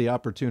I have the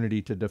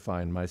opportunity to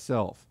define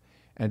myself.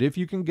 And if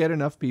you can get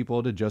enough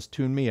people to just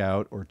tune me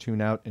out or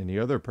tune out any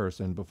other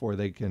person before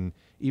they can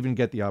even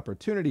get the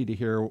opportunity to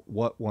hear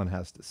what one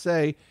has to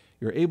say,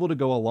 you're able to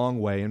go a long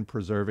way in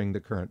preserving the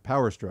current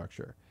power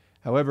structure.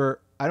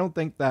 However, I don't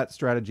think that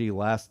strategy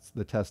lasts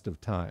the test of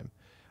time.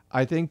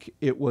 I think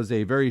it was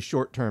a very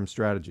short-term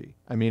strategy.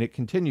 I mean, it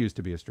continues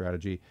to be a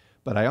strategy,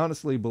 but I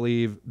honestly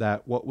believe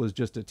that what was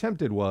just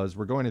attempted was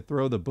we're going to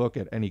throw the book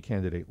at any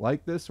candidate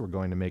like this. We're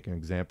going to make an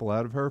example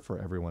out of her for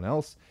everyone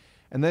else.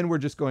 And then we're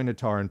just going to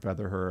tar and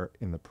feather her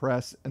in the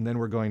press. And then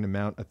we're going to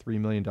mount a $3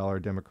 million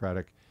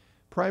Democratic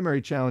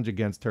primary challenge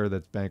against her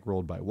that's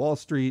bankrolled by Wall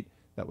Street.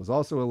 That was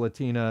also a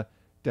Latina,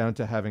 down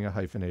to having a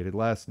hyphenated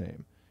last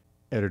name.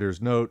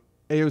 Editor's note,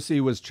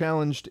 AOC was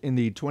challenged in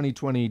the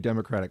 2020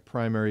 Democratic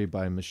primary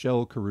by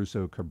Michelle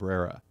Caruso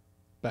Cabrera.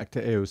 Back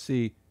to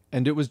AOC,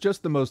 and it was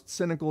just the most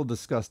cynical,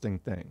 disgusting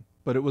thing.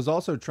 But it was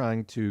also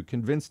trying to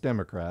convince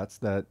Democrats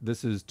that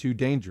this is too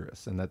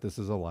dangerous and that this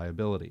is a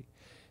liability.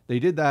 They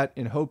did that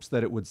in hopes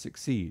that it would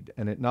succeed,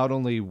 and it not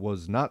only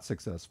was not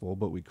successful,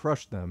 but we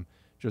crushed them,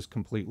 just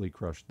completely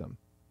crushed them.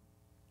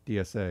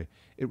 DSA,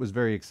 it was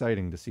very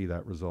exciting to see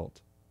that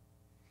result.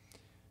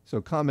 So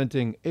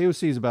commenting,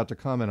 AOC is about to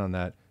comment on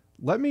that.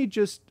 Let me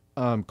just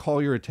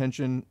call your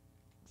attention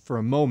for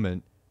a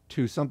moment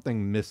to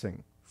something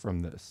missing from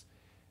this.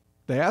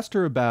 They asked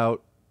her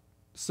about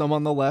some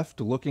on the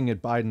left looking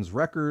at Biden's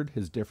record,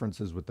 his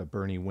differences with the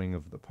Bernie wing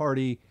of the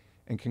party,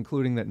 and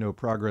concluding that no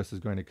progress is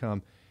going to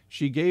come.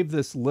 She gave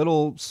this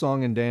little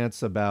song and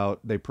dance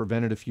about they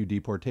prevented a few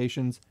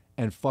deportations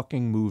and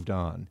fucking moved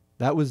on.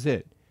 That was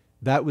it.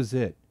 That was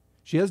it.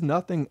 She has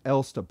nothing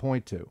else to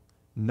point to.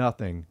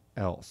 Nothing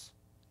else.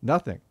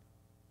 Nothing.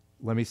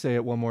 Let me say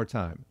it one more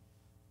time.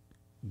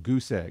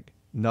 Goose egg.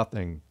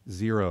 Nothing.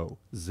 Zero.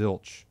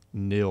 Zilch.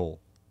 Nil.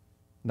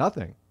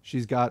 Nothing.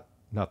 She's got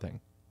nothing.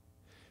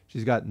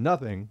 She's got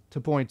nothing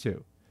to point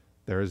to.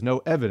 There is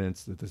no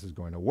evidence that this is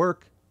going to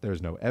work.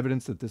 There's no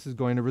evidence that this is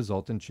going to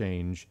result in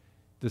change.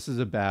 This is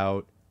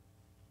about,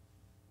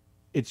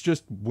 it's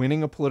just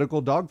winning a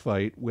political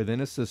dogfight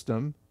within a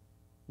system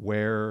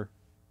where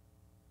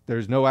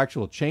there's no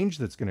actual change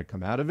that's going to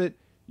come out of it.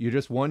 You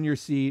just won your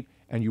seat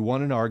and you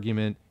won an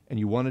argument and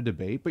you won a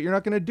debate, but you're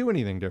not going to do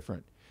anything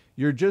different.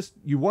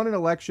 You won an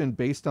election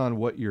based on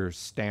what you're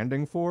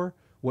standing for,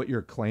 what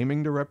you're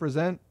claiming to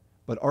represent,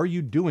 but are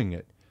you doing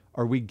it?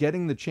 Are we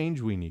getting the change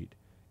we need?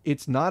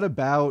 It's not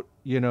about,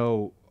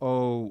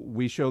 oh,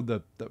 we showed the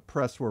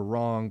press were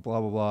wrong,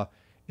 blah, blah, blah.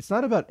 It's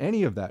not about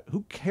any of that.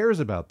 Who cares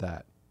about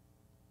that?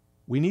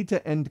 We need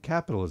to end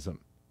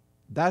capitalism.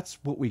 That's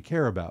what we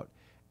care about.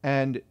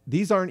 And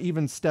these aren't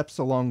even steps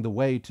along the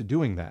way to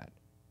doing that.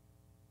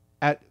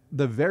 At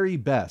the very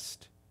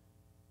best,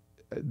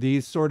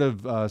 these sort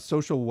of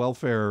social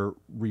welfare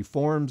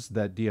reforms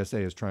that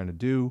DSA is trying to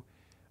do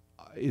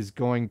is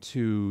going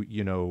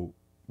to,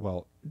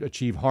 well,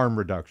 achieve harm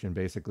reduction,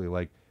 basically,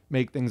 like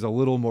make things a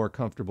little more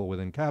comfortable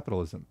within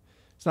capitalism.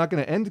 It's not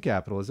going to end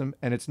capitalism,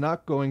 and it's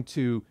not going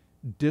to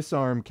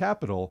disarm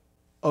capital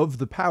of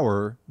the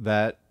power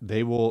that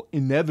they will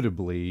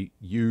inevitably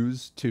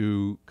use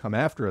to come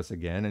after us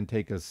again and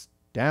take us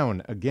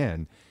down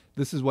again.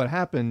 This is what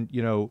happened.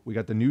 We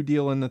got the New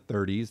Deal in the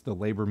 30s. The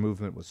labor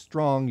movement was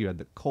strong. You had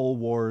the coal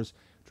wars,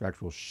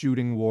 actual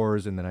shooting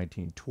wars in the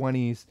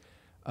 1920s.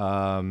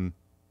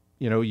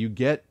 You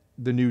get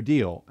the New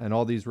Deal and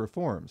all these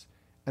reforms,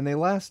 and they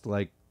last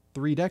like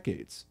 3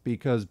 decades,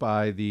 because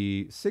by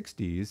the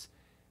 60s,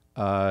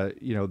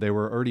 they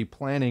were already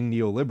planning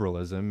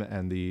neoliberalism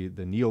and the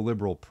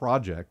neoliberal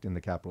project in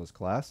the capitalist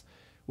class,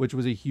 which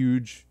was a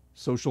huge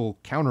social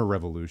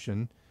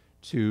counter-revolution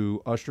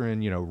to usher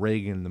in,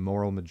 Reagan, the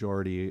moral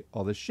majority,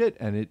 all this shit.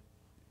 And it,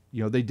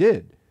 they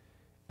did.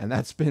 And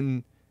that's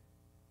been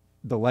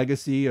the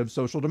legacy of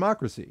social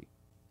democracy.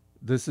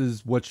 This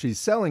is what she's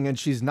selling, and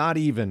she's not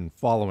even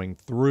following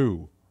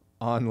through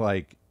on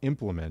like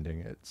implementing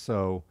it.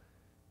 So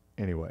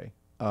anyway,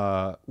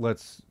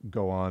 let's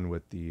go on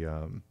with the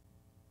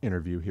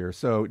interview here.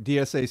 So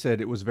DSA said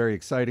it was very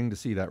exciting to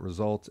see that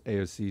result.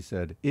 AOC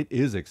said it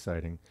is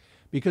exciting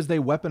because they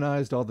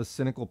weaponized all the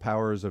cynical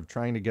powers of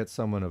trying to get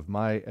someone of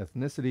my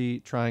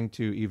ethnicity, trying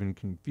to even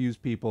confuse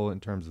people in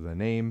terms of the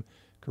name,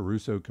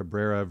 Caruso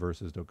Cabrera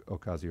versus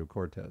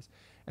Ocasio-Cortez.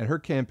 And her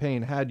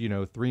campaign had,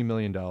 $3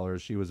 million.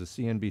 She was a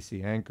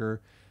CNBC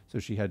anchor, so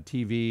she had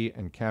TV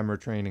and camera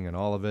training and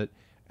all of it.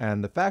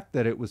 And the fact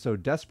that it was so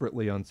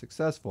desperately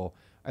unsuccessful,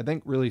 I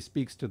think really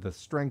speaks to the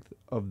strength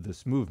of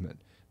this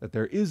movement, that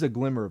there is a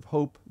glimmer of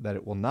hope that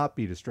it will not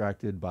be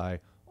distracted by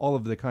all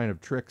of the kind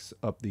of tricks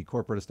up the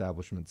corporate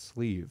establishment's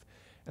sleeve.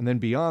 And then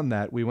beyond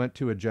that, we went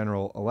to a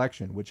general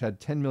election, which had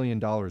 $10 million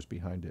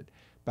behind it,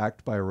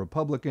 backed by a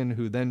Republican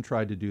who then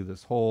tried to do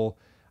this whole,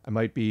 I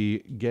might be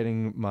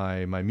getting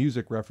my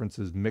music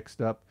references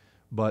mixed up,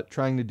 but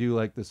trying to do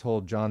like this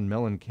whole John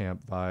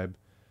Mellencamp vibe,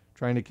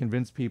 trying to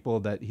convince people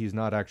that he's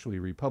not actually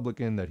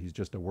Republican, that he's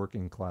just a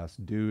working class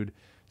dude.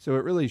 So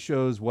it really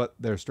shows what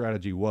their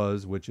strategy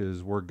was, which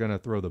is we're going to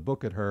throw the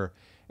book at her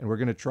and we're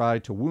going to try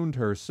to wound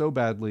her so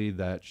badly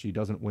that she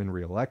doesn't win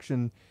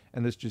re-election,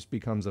 and this just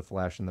becomes a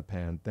flash in the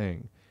pan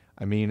thing.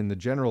 I mean, in the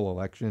general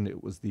election,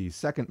 it was the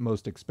second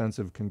most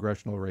expensive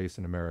congressional race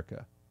in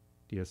America.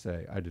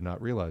 DSA, I did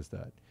not realize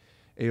that.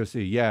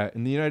 AOC, yeah,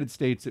 in the United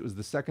States, it was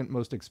the second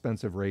most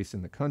expensive race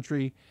in the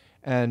country,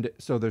 and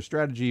so their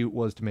strategy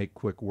was to make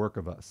quick work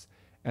of us.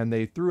 And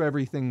they threw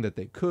everything that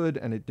they could,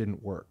 and it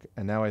didn't work.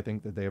 And now I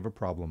think that they have a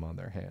problem on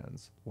their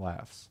hands.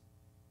 Laughs.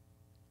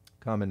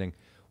 Commenting,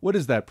 what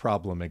is that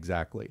problem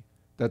exactly?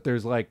 That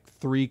there's like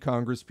 3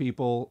 Congress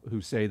people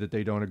who say that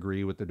they don't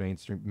agree with the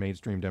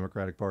mainstream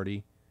Democratic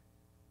Party?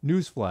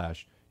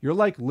 Newsflash, you're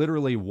like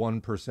literally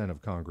 1%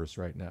 of Congress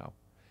right now.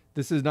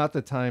 This is not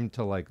the time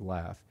to like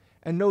laugh.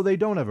 And no, they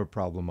don't have a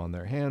problem on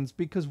their hands,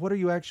 because what are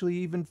you actually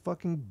even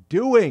fucking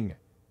doing?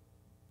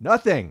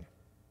 Nothing.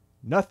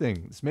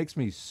 Nothing. This makes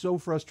me so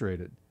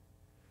frustrated.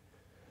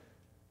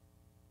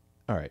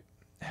 All right.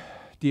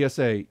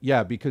 DSA,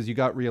 yeah, because you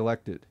got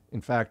reelected.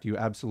 In fact, you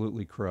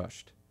absolutely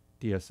crushed.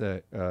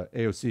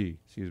 AOC,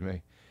 excuse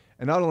me.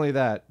 And not only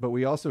that, but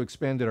we also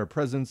expanded our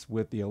presence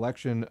with the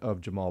election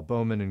of Jamal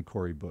Bowman and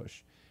Cori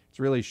Bush. It's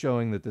really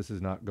showing that this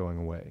is not going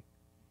away.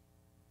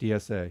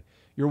 DSA,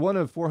 you're one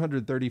of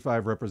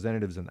 435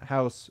 representatives in the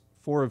House,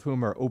 4 of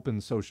whom are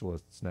open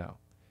socialists now.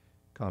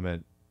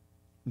 Comment,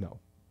 no.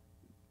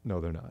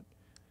 No, they're not.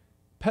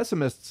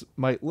 Pessimists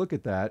might look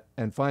at that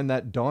and find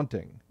that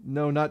daunting.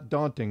 No, not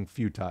daunting,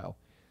 futile.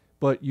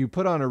 But you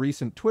put on a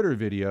recent Twitter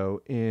video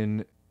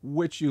in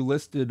which you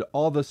listed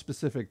all the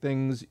specific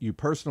things you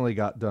personally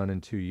got done in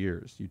 2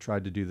 years. You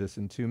tried to do this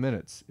in 2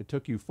 minutes. It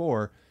took you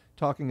 4,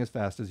 talking as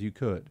fast as you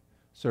could.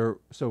 So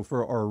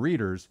for our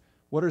readers,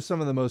 what are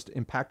some of the most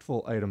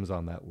impactful items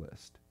on that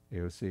list?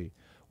 AOC.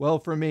 Well,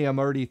 for me, I'm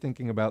already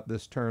thinking about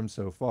this term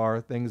so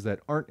far, things that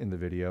aren't in the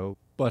video,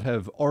 but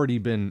have already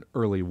been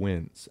early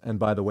wins. And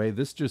by the way,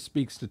 this just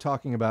speaks to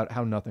talking about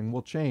how nothing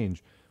will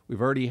change.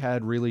 We've already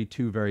had really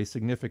 2 very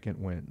significant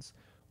wins.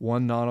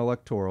 One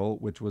non-electoral,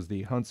 which was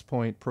the Hunts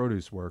Point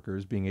produce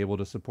workers, being able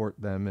to support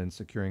them in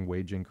securing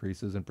wage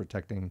increases and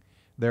protecting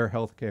their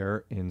health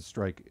care in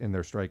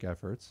their strike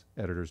efforts.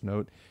 Editor's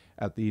note,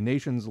 at the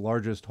nation's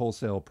largest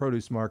wholesale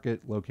produce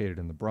market located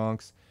in the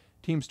Bronx,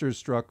 Teamsters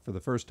struck for the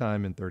first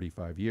time in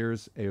 35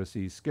 years.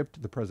 AOC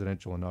skipped the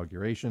presidential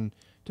inauguration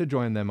to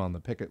join them on the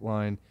picket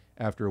line.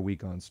 After a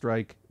week on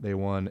strike, they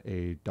won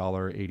a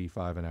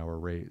 $1.85 an hour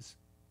raise.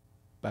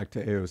 Back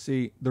to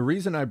AOC. The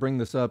reason I bring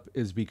this up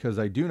is because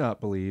I do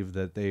not believe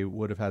that they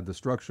would have had the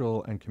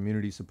structural and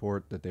community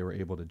support that they were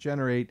able to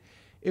generate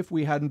if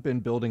we hadn't been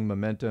building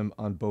momentum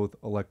on both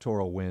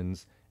electoral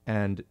wins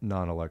and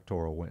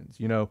non-electoral wins.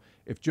 You know,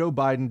 if Joe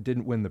Biden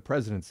didn't win the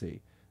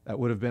presidency, that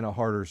would have been a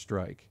harder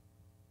strike.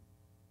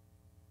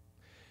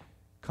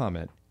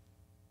 Comment.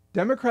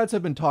 Democrats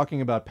have been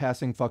talking about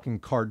passing fucking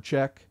card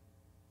check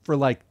for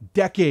like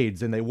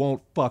decades and they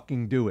won't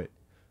fucking do it.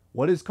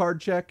 What is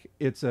card check?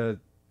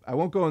 I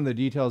won't go into the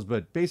details,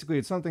 but basically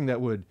it's something that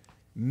would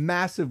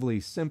massively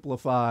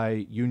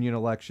simplify union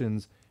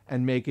elections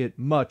and make it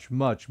much,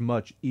 much,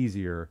 much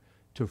easier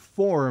to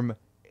form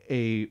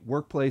a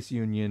workplace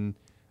union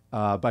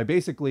by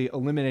basically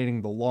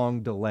eliminating the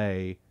long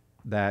delay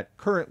that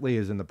currently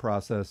is in the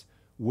process,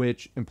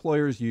 which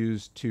employers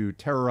use to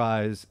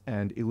terrorize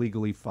and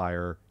illegally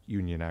fire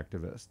union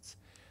activists.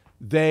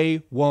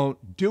 They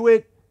won't do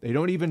it. They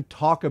don't even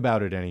talk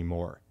about it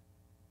anymore.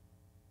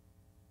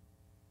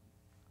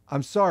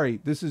 I'm sorry,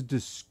 this is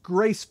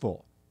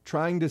disgraceful,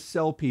 trying to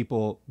sell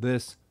people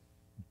this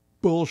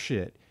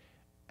bullshit.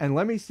 And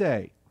let me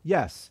say,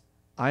 yes,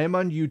 I am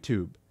on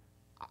YouTube.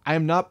 I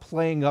am not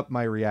playing up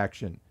my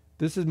reaction.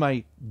 This is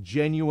my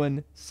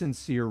genuine,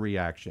 sincere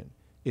reaction,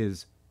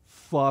 is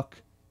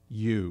fuck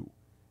you.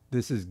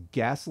 This is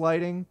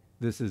gaslighting.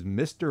 This is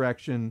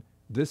misdirection.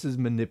 This is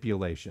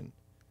manipulation.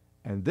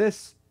 And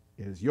this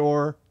is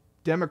your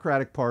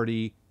Democratic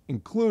Party,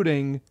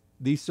 including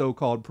the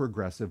so-called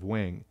progressive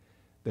wing.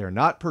 They're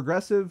not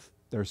progressive.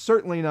 They're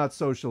certainly not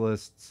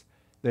socialists.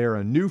 They are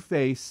a new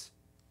face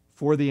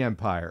for the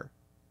empire.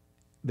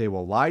 They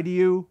will lie to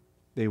you.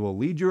 They will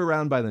lead you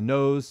around by the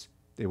nose.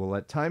 They will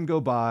let time go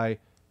by.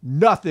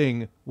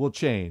 Nothing will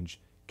change.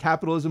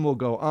 Capitalism will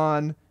go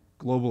on.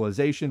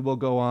 Globalization will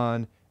go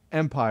on.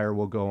 Empire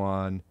will go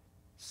on.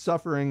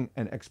 Suffering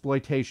and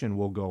exploitation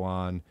will go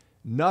on.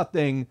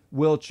 Nothing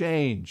will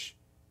change.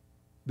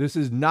 This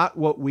is not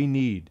what we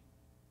need.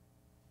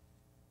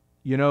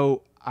 You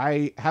know,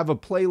 I have a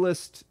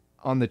playlist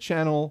on the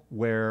channel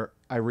where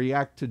I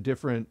react to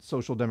different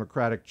social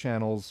democratic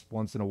channels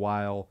once in a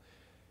while.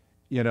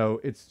 You know,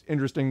 it's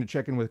interesting to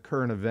check in with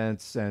current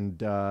events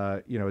and,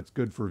 you know, it's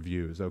good for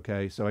views,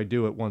 okay? So I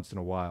do it once in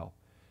a while.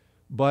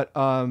 But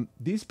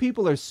these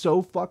people are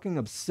so fucking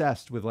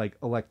obsessed with, like,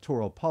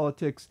 electoral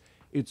politics.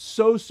 It's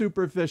so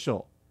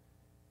superficial.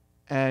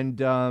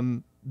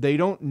 And they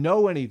don't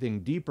know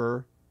anything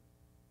deeper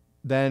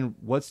than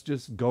what's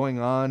just going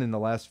on in the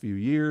last few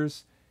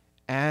years.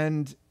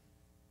 And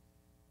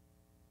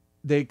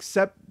they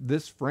accept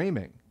this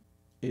framing.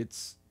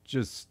 It's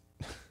just...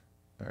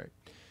 All right.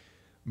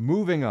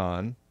 Moving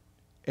on.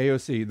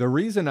 AOC, the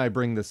reason I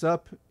bring this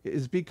up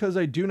is because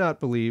I do not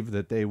believe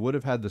that they would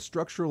have had the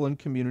structural and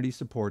community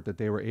support that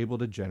they were able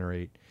to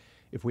generate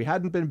if we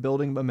hadn't been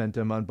building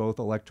momentum on both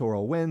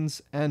electoral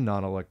wins and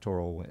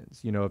non-electoral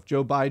wins. You know, if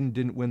Joe Biden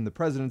didn't win the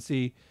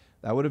presidency,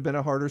 that would have been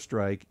a harder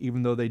strike.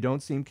 Even though they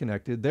don't seem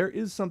connected, there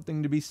is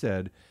something to be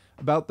said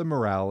about the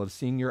morale of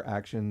seeing your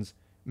actions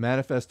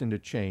manifest into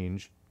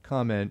change.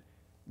 Comment,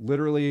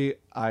 literally,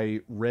 I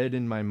read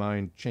in my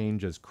mind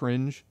change as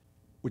cringe,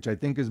 which I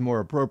think is more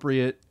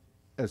appropriate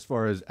as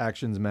far as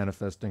actions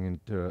manifesting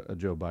into a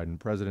Joe Biden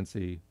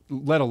presidency,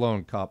 let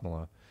alone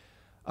Kamala.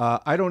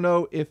 I don't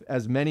know if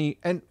as many,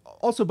 and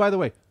also, by the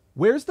way,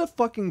 where's the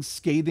fucking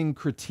scathing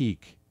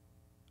critique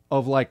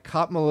of like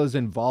Kamala's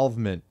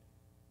involvement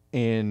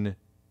in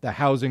the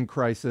housing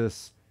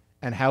crisis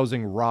and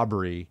housing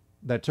robbery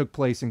that took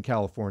place in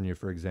California,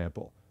 for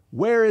example?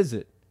 Where is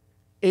it?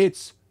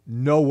 It's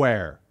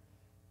nowhere.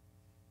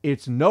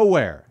 It's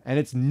nowhere, and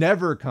it's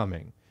never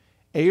coming.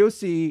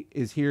 AOC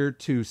is here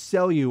to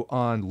sell you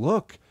on,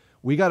 look,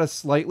 we got a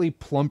slightly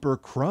plumper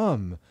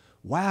crumb.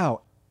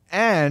 Wow.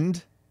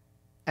 And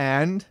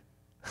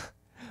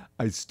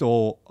I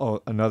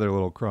stole another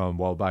little crumb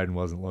while Biden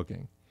wasn't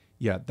looking.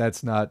 Yeah,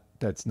 that's not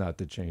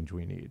the change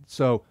we need.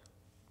 So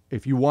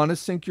if you want to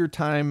sink your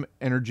time,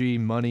 energy,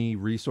 money,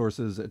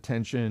 resources,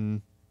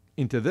 attention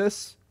into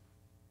this,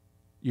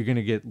 you're going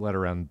to get led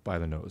around by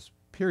the nose,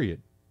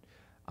 period.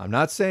 I'm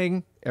not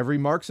saying every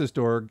Marxist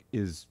org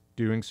is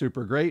doing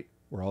super great.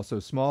 We're also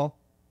small,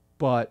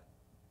 but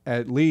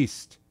at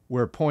least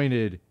we're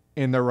pointed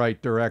in the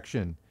right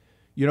direction.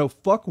 You know,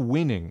 fuck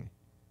winning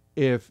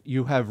if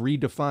you have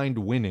redefined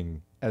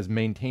winning as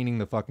maintaining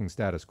the fucking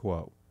status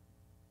quo.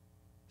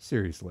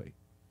 Seriously.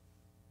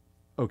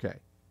 Okay.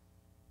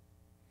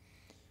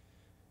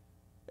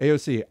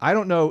 AOC, I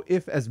don't know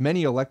if as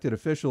many elected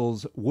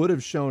officials would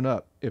have shown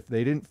up if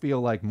they didn't feel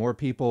like more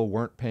people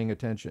weren't paying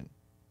attention.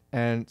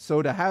 And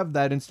so to have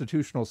that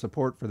institutional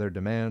support for their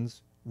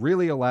demands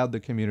really allowed the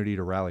community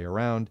to rally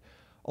around,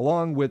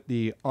 along with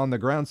the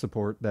on-the-ground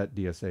support that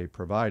DSA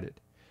provided.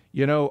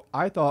 You know,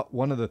 I thought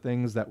one of the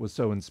things that was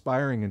so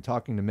inspiring in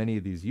talking to many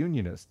of these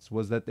unionists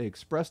was that they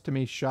expressed to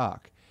me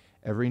shock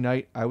every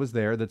night I was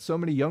there that so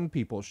many young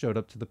people showed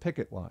up to the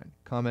picket line.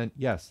 Comment,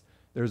 yes,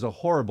 there's a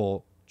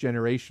horrible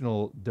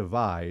generational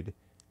divide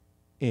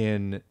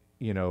in,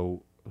 you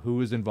know,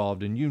 who is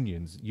involved in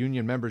unions.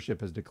 Union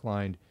membership has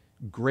declined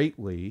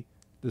greatly.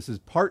 This is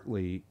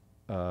partly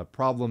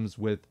problems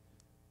with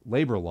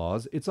labor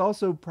laws. It's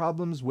also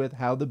problems with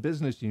how the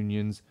business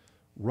unions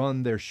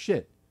run their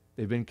shit.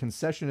 They've been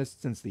concessionists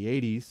since the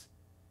 80s,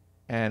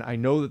 And I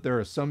know that there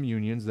are some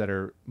unions that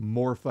are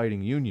more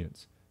fighting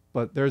unions,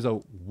 but there's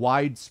a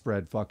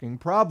widespread fucking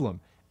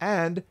problem.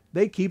 And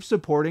they keep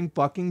supporting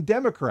fucking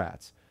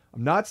Democrats.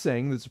 I'm not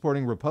saying that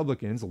supporting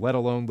Republicans, let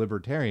alone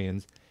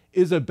libertarians,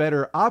 is a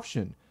better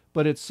option.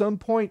 But at some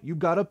point, you've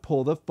got to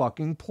pull the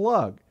fucking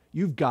plug.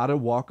 You've got to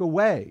walk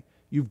away.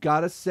 You've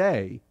got to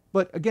say,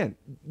 but again,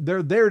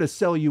 they're there to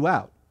sell you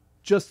out,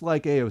 just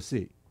like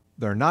AOC.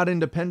 They're not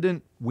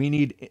independent. We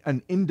need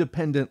an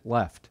independent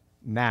left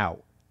now.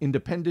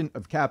 Independent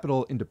of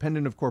capital,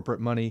 independent of corporate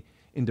money,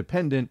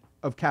 independent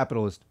of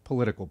capitalist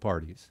political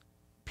parties.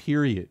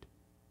 Period.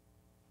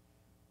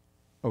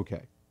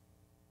 Okay.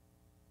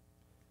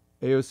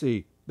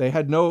 AOC, they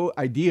had no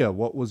idea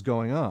what was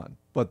going on,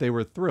 but they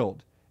were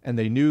thrilled, and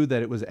they knew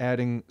that it was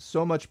adding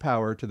so much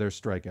power to their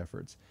strike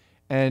efforts.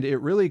 And it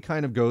really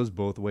kind of goes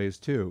both ways,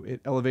 too.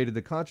 It elevated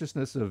the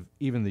consciousness of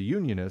even the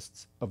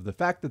unionists of the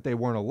fact that they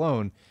weren't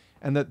alone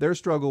and that their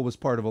struggle was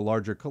part of a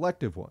larger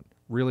collective one,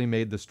 really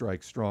made the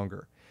strike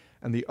stronger.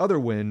 And the other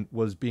win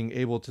was being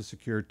able to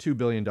secure $2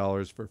 billion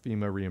for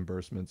FEMA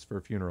reimbursements for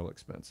funeral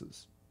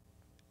expenses.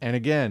 And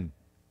again,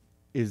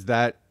 is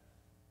that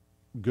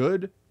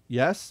good?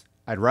 Yes.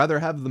 I'd rather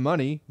have the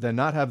money than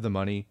not have the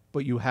money,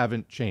 but you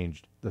haven't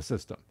changed the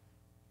system.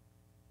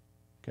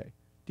 Okay.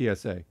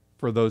 DSA,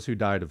 for those who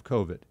died of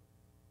COVID.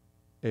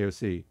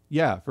 AOC,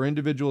 yeah, for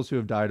individuals who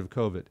have died of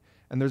COVID.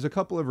 And there's a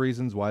couple of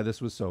reasons why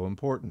this was so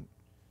important.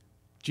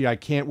 Gee, I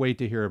can't wait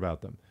to hear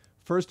about them.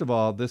 First of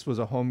all, this was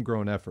a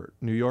homegrown effort.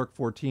 New York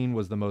 14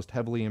 was the most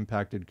heavily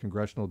impacted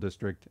congressional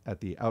district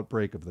at the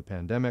outbreak of the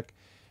pandemic,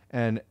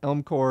 and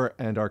Elmcor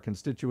and our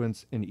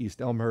constituents in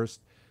East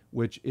Elmhurst,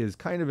 which is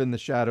kind of in the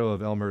shadow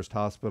of Elmhurst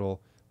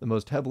Hospital, the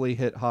most heavily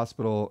hit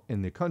hospital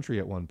in the country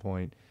at one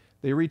point,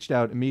 they reached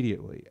out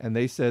immediately, and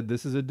they said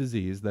this is a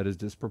disease that is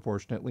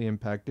disproportionately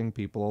impacting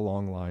people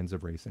along lines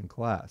of race and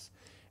class,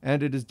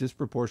 and it is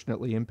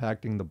disproportionately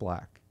impacting the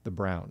black, the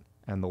brown,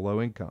 and the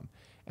low income.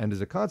 And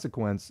as a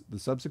consequence, the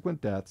subsequent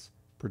deaths,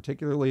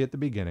 particularly at the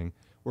beginning,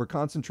 were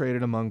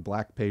concentrated among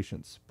black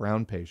patients,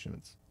 brown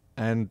patients,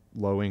 and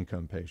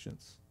low-income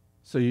patients.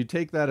 So you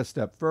take that a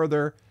step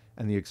further,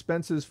 and the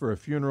expenses for a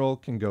funeral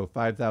can go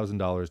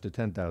 $5,000 to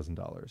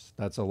 $10,000.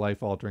 That's a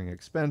life-altering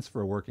expense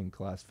for a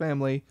working-class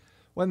family,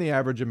 when the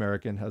average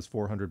American has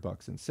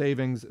 $400 in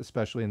savings,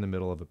 especially in the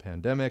middle of a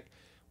pandemic,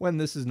 when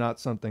this is not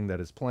something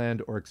that is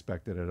planned or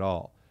expected at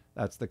all.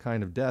 That's the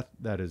kind of death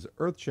that is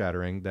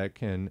earth-shattering that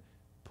can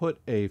put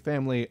a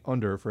family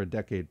under for a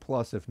decade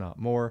plus, if not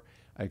more.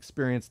 I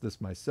experienced this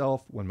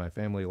myself when my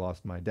family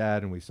lost my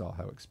dad and we saw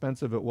how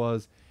expensive it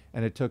was,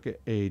 and it took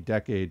a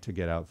decade to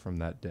get out from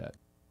that debt.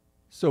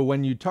 So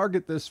when you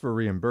target this for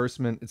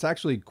reimbursement, it's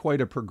actually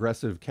quite a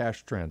progressive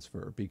cash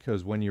transfer,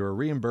 because when you are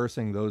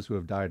reimbursing those who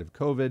have died of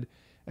COVID,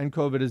 and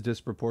COVID is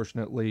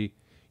disproportionately...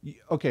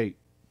 Okay,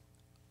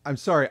 I'm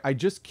sorry, I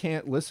just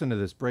can't listen to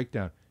this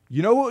breakdown.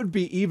 You know what would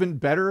be even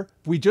better?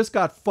 If we just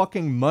got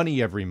fucking money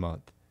every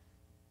month.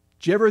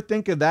 Did you ever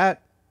think of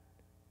that?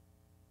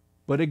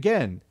 But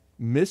again,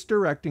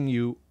 misdirecting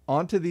you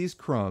onto these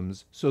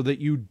crumbs so that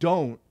you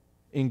don't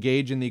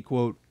engage in the,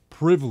 quote,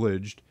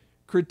 privileged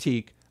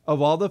critique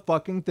of all the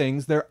fucking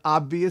things they're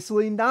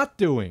obviously not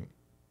doing.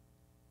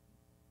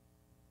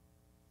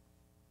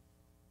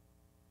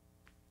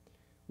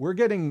 We're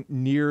getting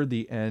near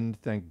the end,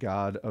 thank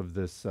God, of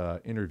this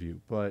interview.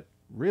 But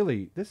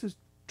really, this is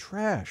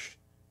trash.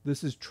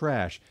 This is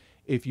trash.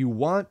 If you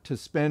want to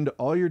spend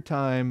all your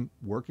time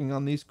working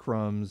on these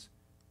crumbs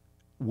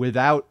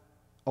without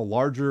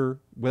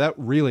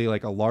really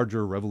like a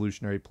larger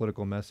revolutionary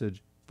political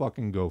message,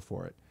 fucking go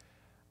for it.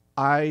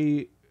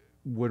 I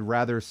would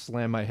rather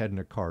slam my head in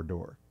a car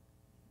door.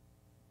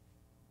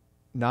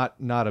 Not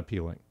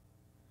appealing.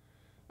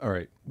 All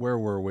right, where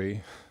were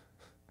we?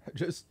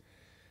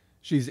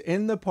 She's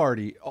in the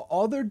party.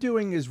 All they're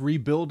doing is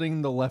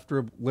rebuilding the left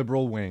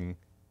liberal wing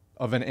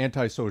of an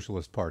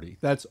anti-socialist party.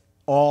 That's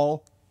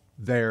all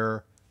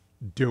they're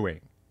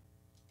doing.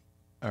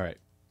 All right,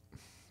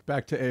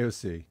 back to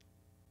AOC.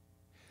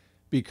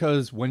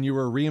 Because when you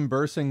are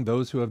reimbursing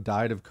those who have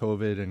died of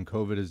COVID, and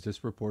COVID is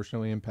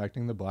disproportionately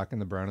impacting the black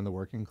and the brown and the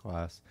working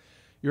class,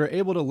 you're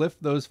able to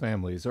lift those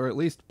families, or at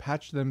least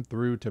patch them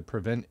through to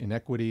prevent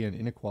inequity and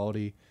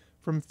inequality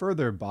from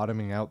further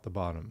bottoming out the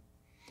bottom.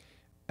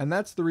 And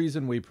that's the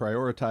reason we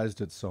prioritized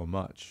it so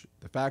much.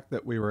 The fact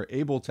that we were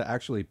able to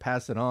actually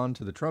pass it on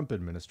to the Trump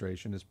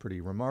administration is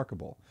pretty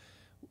remarkable.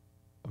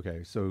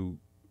 Okay, so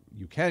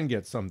you can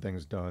get some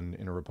things done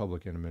in a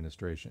Republican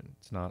administration.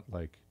 It's not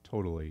like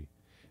totally...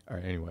 All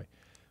right, anyway,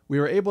 we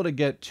were able to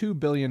get $2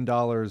 billion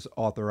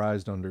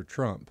authorized under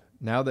Trump.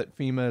 Now that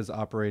FEMA is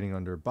operating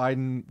under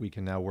Biden, we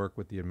can now work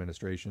with the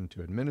administration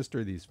to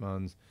administer these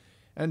funds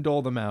and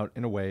dole them out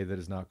in a way that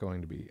is not going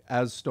to be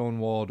as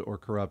stonewalled or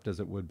corrupt as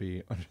it would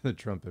be under the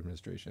Trump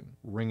administration.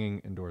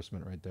 Ringing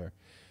endorsement right there.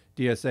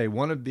 DSA,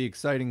 one of the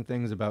exciting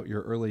things about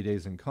your early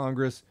days in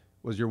Congress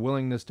was your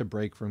willingness to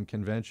break from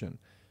convention.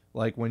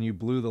 Like when you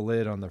blew the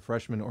lid on the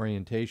freshman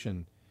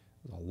orientation,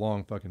 it was a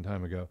long fucking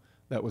time ago,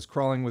 that was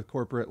crawling with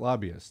corporate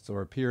lobbyists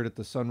or appeared at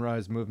the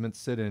Sunrise Movement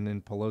sit-in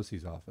in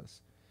Pelosi's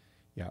office.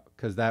 Yeah,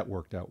 because that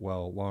worked out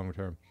well long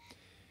term.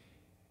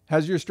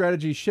 Has your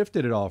strategy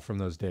shifted at all from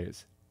those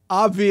days?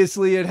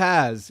 Obviously it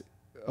has.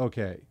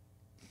 Okay.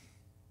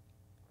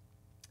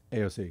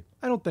 AOC,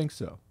 I don't think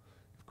so.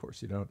 Of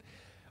course you don't.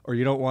 Or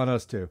you don't want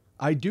us to.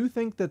 I do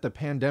think that the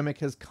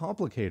pandemic has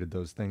complicated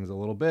those things a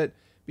little bit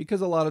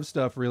because a lot of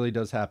stuff really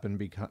does happen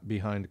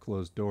behind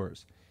closed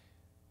doors.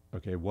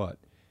 Okay, what?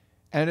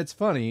 And it's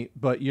funny,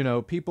 but, you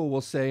know, people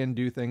will say and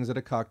do things at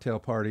a cocktail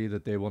party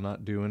that they will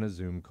not do in a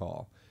Zoom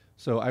call.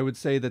 So I would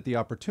say that the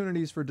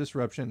opportunities for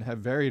disruption have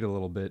varied a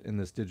little bit in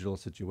this digital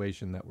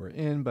situation that we're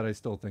in, but I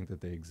still think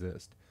that they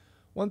exist.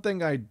 One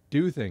thing I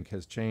do think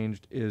has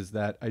changed is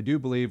that I do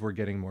believe we're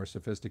getting more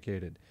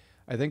sophisticated.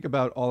 I think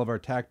about all of our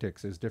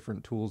tactics as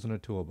different tools in a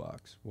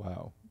toolbox.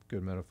 Wow,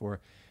 good metaphor.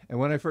 And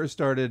when I first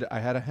started,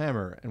 I had a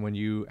hammer. And when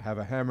you have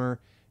a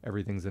hammer,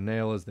 everything's a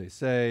nail, as they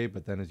say.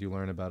 But then as you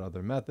learn about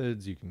other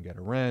methods, you can get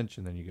a wrench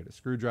and then you get a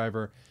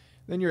screwdriver.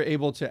 Then you're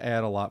able to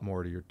add a lot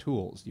more to your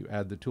tools. You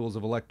add the tools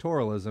of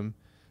electoralism,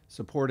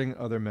 supporting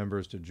other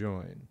members to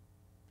join.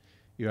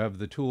 You have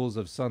the tools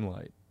of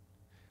sunlight.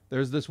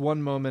 There's this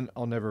one moment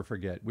I'll never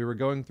forget. We were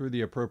going through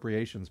the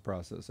appropriations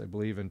process, I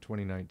believe in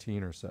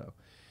 2019 or so.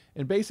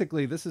 And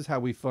basically, this is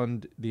how we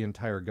fund the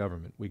entire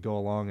government. We go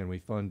along and we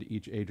fund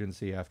each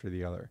agency after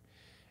the other.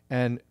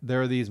 And there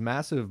are these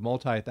massive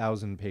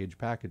multi-thousand page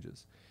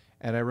packages.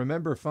 And I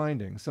remember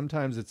finding,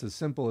 sometimes it's as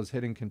simple as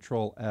hitting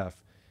Control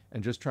F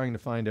and just trying to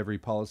find every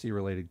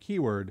policy-related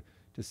keyword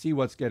to see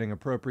what's getting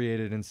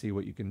appropriated and see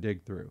what you can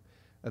dig through.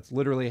 That's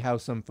literally how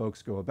some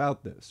folks go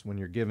about this when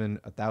you're given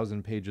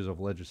 1,000 pages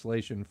of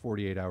legislation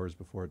 48 hours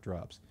before it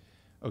drops.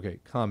 Okay,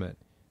 comment.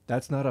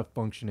 That's not a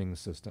functioning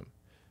system.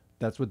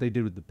 That's what they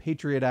did with the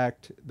Patriot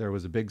Act. There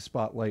was a big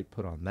spotlight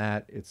put on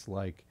that. It's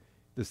like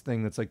this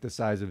thing that's like the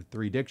size of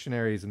 3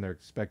 dictionaries and they're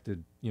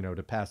expected, you know,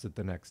 to pass it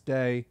the next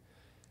day.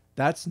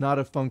 That's not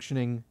a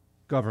functioning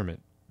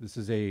government. This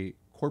is a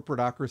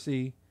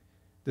corporatocracy.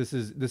 This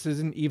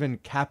isn't even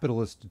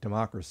capitalist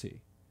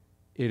democracy.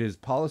 It is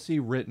policy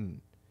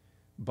written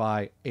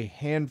by a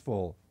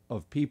handful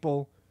of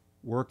people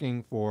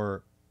working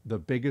for the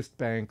biggest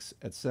banks,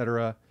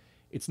 etc.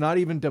 It's not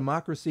even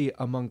democracy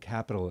among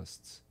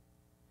capitalists.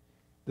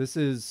 This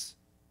is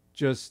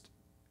just,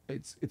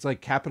 it's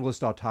like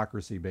capitalist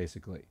autocracy,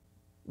 basically.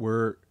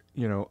 We've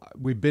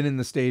been in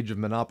the stage of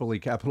monopoly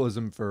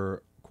capitalism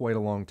for quite a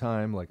long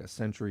time, like a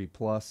century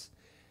plus.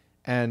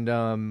 And,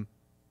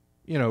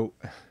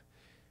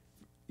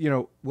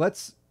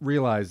 let's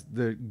realize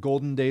the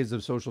golden days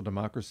of social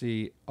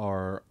democracy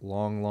are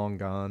long, long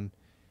gone.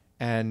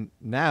 And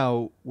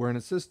now we're in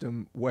a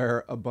system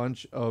where a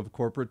bunch of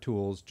corporate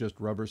tools just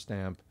rubber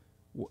stamp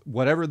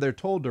whatever they're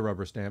told to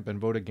rubber stamp and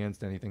vote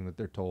against anything that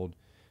they're told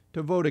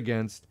to vote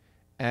against.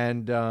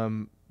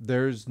 And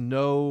there's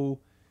no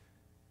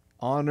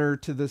honor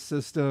to the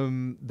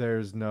system.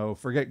 There's no,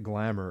 forget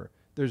glamour.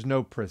 There's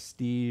no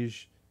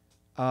prestige.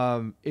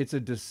 It's a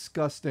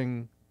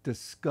disgusting.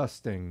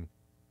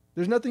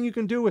 There's nothing you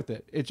can do with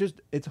it.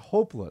 It's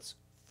hopeless.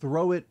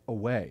 Throw it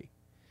away.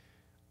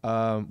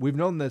 We've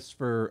known this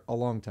for a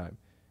long time.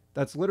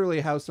 That's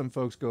literally how some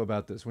folks go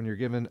about this when you're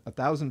given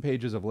 1,000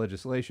 pages of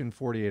legislation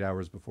 48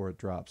 hours before it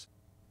drops.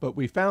 But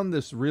we found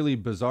this really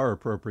bizarre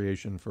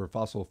appropriation for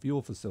fossil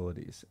fuel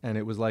facilities, and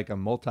it was like a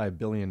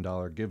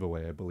multi-billion-dollar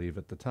giveaway, I believe,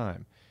 at the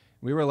time.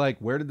 We were like,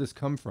 where did this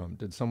come from?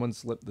 Did someone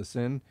slip this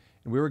in?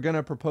 And we were going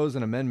to propose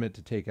an amendment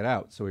to take it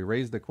out. So we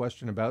raised the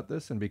question about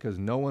this, and because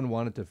no one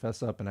wanted to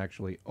fess up and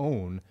actually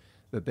own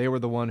that they were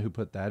the one who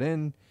put that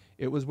in,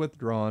 it was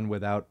withdrawn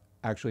without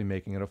actually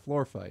making it a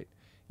floor fight.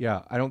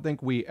 Yeah, I don't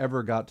think we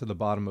ever got to the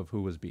bottom of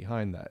who was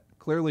behind that.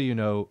 Clearly,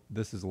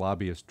 this is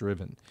lobbyist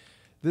driven.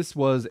 This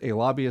was a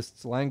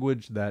lobbyist's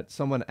language that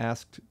someone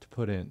asked to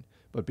put in.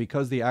 But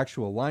because the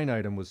actual line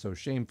item was so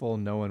shameful,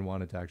 no one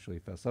wanted to actually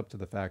fess up to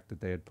the fact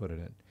that they had put it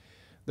in.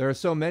 There are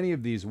so many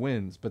of these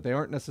wins, but they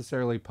aren't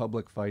necessarily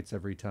public fights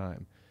every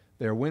time.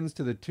 They are wins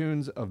to the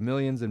tunes of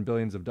millions and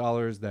billions of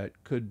dollars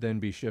that could then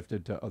be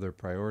shifted to other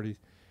priorities.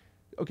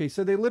 Okay,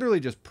 so they literally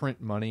just print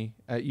money.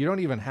 You don't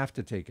even have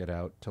to take it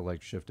out to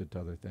shift it to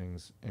other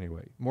things.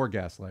 Anyway, more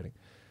gaslighting.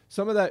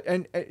 Some of that,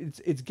 and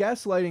it's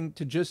gaslighting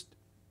to just,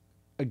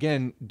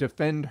 again,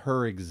 defend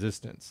her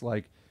existence.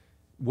 Like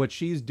what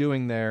she's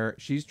doing there,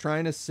 she's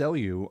trying to sell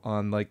you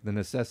on the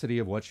necessity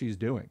of what she's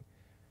doing.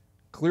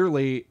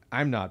 Clearly,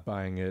 I'm not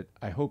buying it.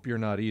 I hope you're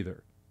not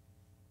either.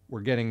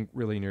 We're getting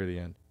really near the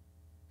end.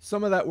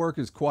 Some of that work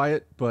is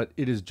quiet, but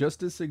it is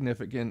just as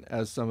significant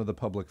as some of the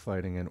public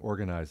fighting and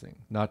organizing.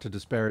 Not to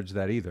disparage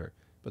that either,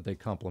 but they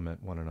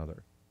complement one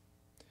another.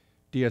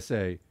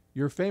 DSA,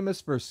 you're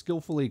famous for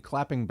skillfully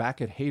clapping back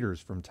at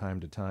haters from time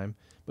to time,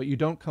 but you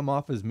don't come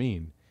off as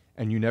mean,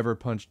 and you never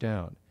punch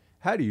down.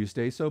 How do you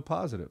stay so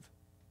positive?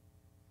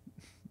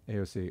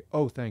 AOC,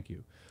 oh, thank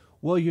you.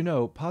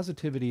 Well,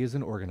 positivity is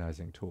an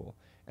organizing tool,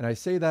 and I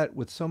say that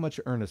with so much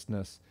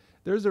earnestness.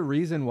 There's a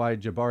reason why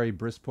Jabari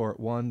Brisport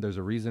won. There's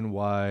a reason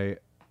why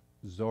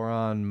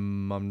Zoran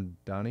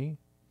Mamdani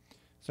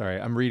Sorry,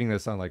 I'm reading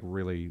this on like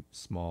really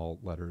small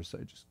letters.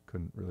 I just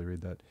couldn't really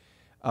read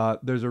that.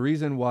 There's a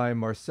reason why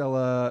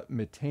Marcela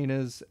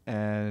Mitenas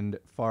and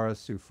Farah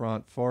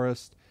Souffrant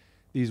Forrest,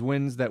 these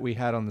wins that we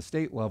had on the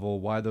state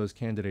level, why those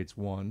candidates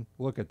won.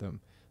 Look at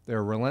them.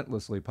 They're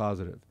relentlessly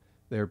positive.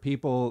 They're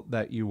people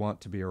that you want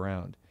to be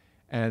around.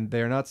 And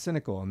they're not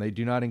cynical, and they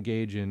do not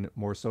engage in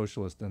more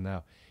socialist than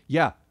thou.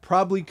 Yeah,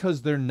 probably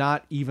because they're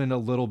not even a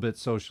little bit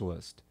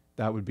socialist.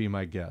 That would be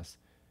my guess.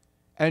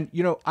 And,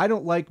 you know, I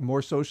don't like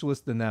more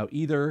socialist than thou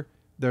either.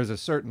 There's a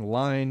certain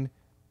line.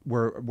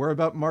 We're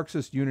about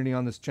Marxist unity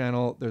on this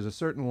channel. There's a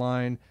certain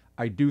line.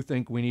 I do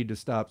think we need to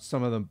stop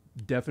some of the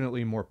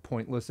definitely more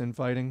pointless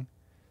infighting.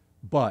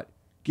 But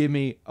give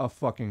me a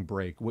fucking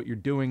break. What you're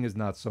doing is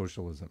not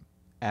socialism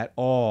at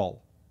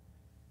all.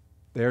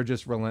 They're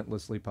just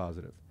relentlessly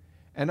positive.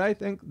 And I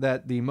think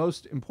that the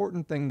most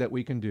important thing that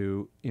we can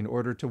do in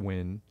order to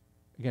win,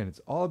 again,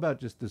 it's all about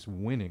just this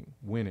winning.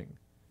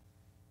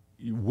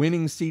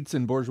 Winning seats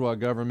in bourgeois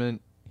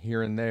government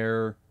here and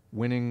there,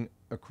 winning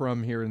a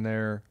crumb here and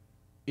there.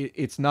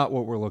 It's not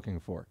what we're looking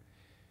for.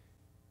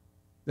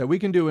 That we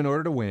can do in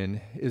order to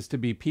win is to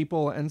be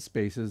people and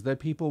spaces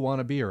that people want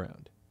to be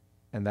around.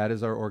 And that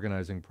is our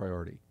organizing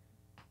priority.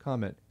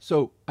 Comment.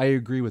 So I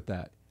agree with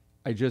that.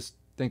 I just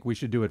think we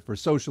should do it for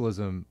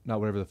socialism,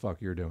 not whatever the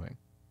fuck you're doing.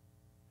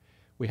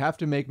 We have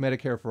to make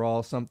Medicare for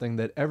all something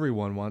that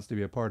everyone wants to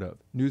be a part of.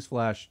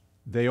 Newsflash,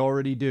 they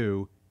already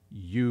do.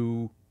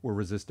 You were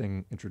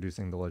resisting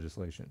introducing the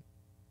legislation.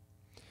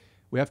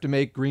 We have to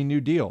make Green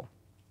New Deal.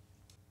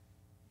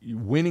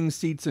 Winning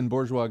seats in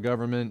bourgeois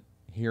government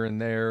here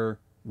and there,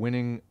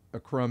 winning a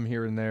crumb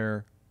here and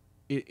there.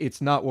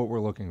 It's not what we're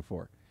looking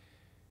for.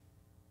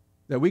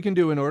 That we can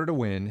do in order to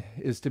win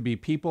is to be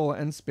people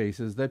and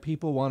spaces that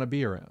people want to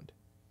be around.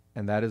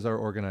 And that is our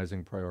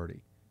organizing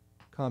priority.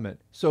 Comment.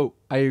 So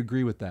I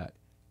agree with that.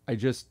 I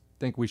just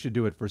think we should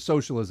do it for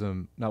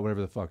socialism, not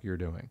whatever the fuck you're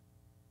doing.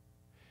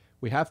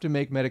 We have to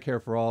make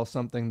Medicare for all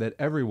something that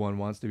everyone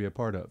wants to be a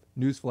part of.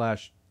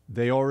 Newsflash,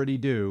 they already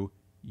do.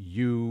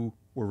 You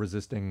were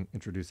resisting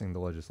introducing the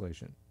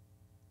legislation.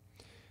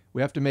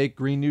 We have to make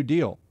Green New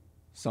Deal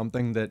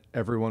something that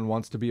everyone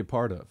wants to be a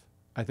part of.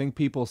 I think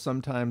people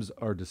sometimes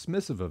are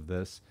dismissive of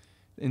this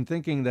in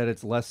thinking that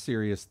it's less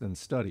serious than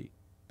study.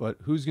 But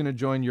who's going to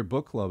join your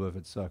book club if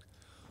it sucks?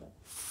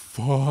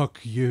 Fuck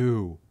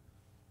you.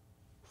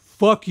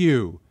 Fuck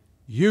you.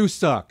 You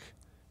suck.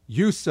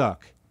 You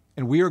suck.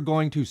 And we are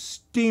going to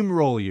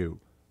steamroll you.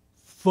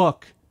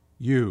 Fuck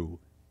you.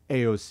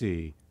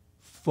 AOC.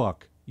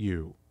 Fuck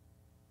you.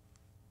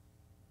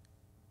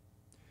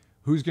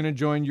 Who's going to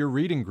join your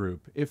reading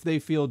group if they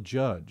feel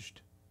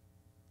judged?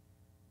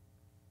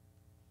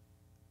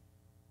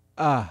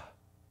 The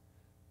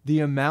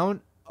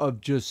amount of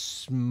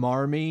just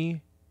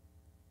smarmy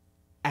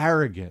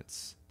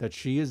arrogance that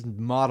she is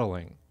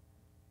modeling,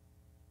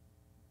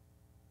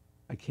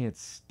 I can't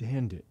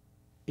stand it.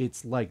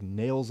 It's like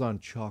nails on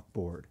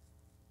chalkboard.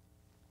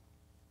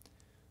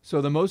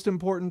 So the most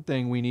important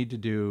thing we need to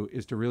do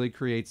is to really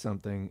create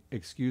something,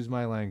 excuse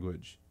my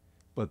language,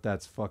 but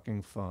that's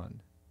fucking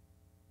fun.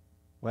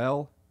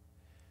 Well,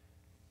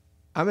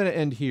 I'm going to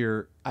end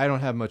here. I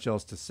don't have much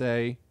else to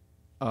say.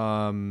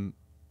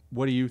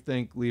 What do you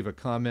think? Leave a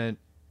comment.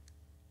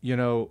 You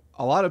know,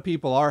 a lot of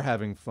people are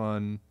having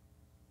fun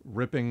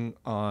ripping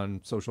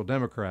on social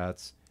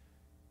democrats,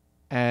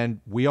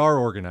 and we are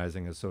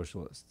organizing as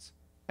socialists.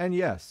 And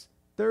yes,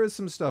 there is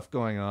some stuff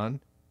going on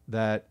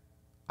that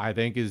I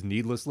think is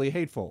needlessly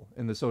hateful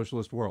in the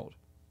socialist world.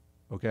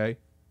 Okay?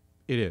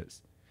 It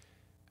is.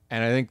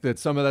 And I think that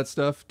some of that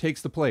stuff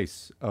takes the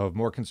place of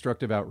more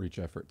constructive outreach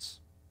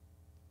efforts.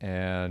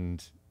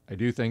 And I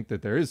do think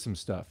that there is some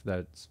stuff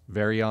that's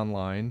very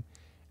online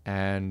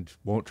and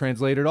won't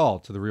translate at all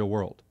to the real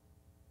world.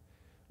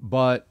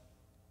 But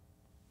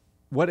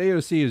what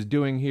AOC is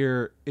doing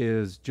here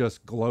is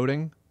just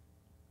gloating.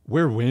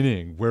 We're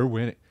winning. We're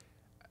winning.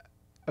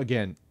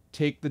 Again,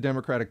 take the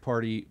Democratic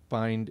Party,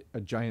 find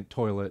a giant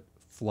toilet,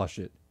 flush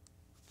it.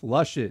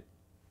 Flush it.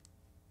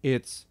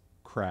 It's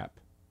crap.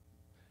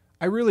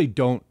 I really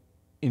don't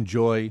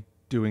enjoy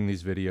doing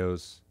these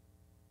videos.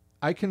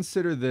 I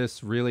consider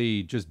this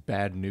really just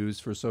bad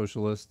news for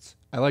socialists.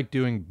 I like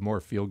doing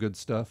more feel-good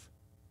stuff.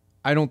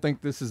 I don't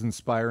think this is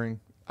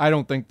inspiring. I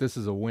don't think this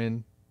is a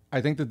win.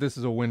 I think that this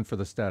is a win for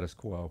the status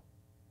quo.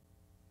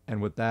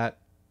 And with that,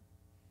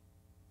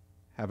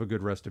 have a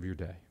good rest of your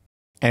day.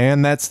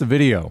 And that's the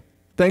video.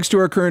 Thanks to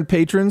our current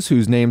patrons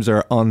whose names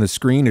are on the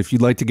screen. If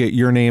you'd like to get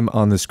your name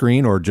on the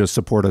screen or just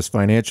support us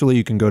financially,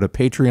 you can go to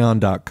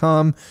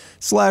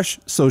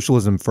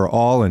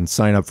patreon.com/socialismforall and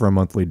sign up for a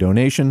monthly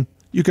donation.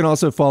 You can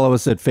also follow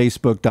us at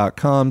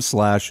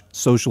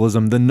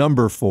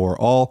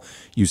facebook.com/socialism4all.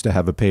 Used to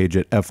have a page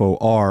at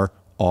FOR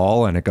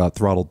all, and it got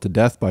throttled to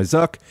death by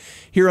Zuck.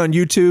 Here on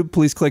YouTube,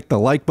 please click the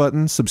like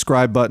button,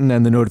 subscribe button,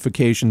 and the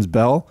notifications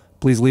bell.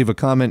 Please leave a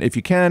comment if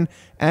you can,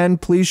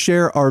 and please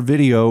share our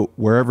video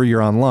wherever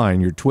you're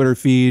online, your Twitter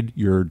feed,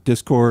 your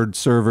Discord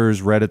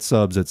servers, Reddit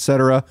subs,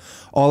 etc.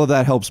 All of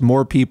that helps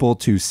more people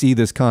to see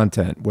this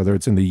content, whether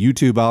it's in the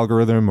YouTube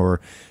algorithm or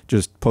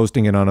just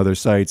posting it on other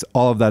sites.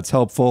 All of that's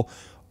helpful.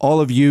 All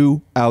of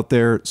you out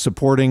there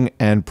supporting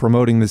and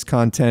promoting this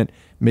content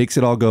makes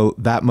it all go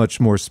that much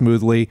more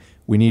smoothly.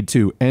 We need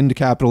to end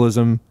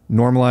capitalism,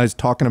 normalize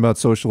talking about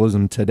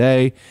socialism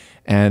today,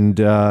 and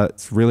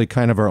it's really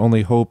kind of our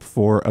only hope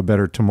for a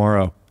better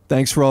tomorrow.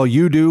 Thanks for all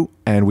you do,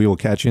 and we will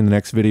catch you in the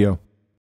next video.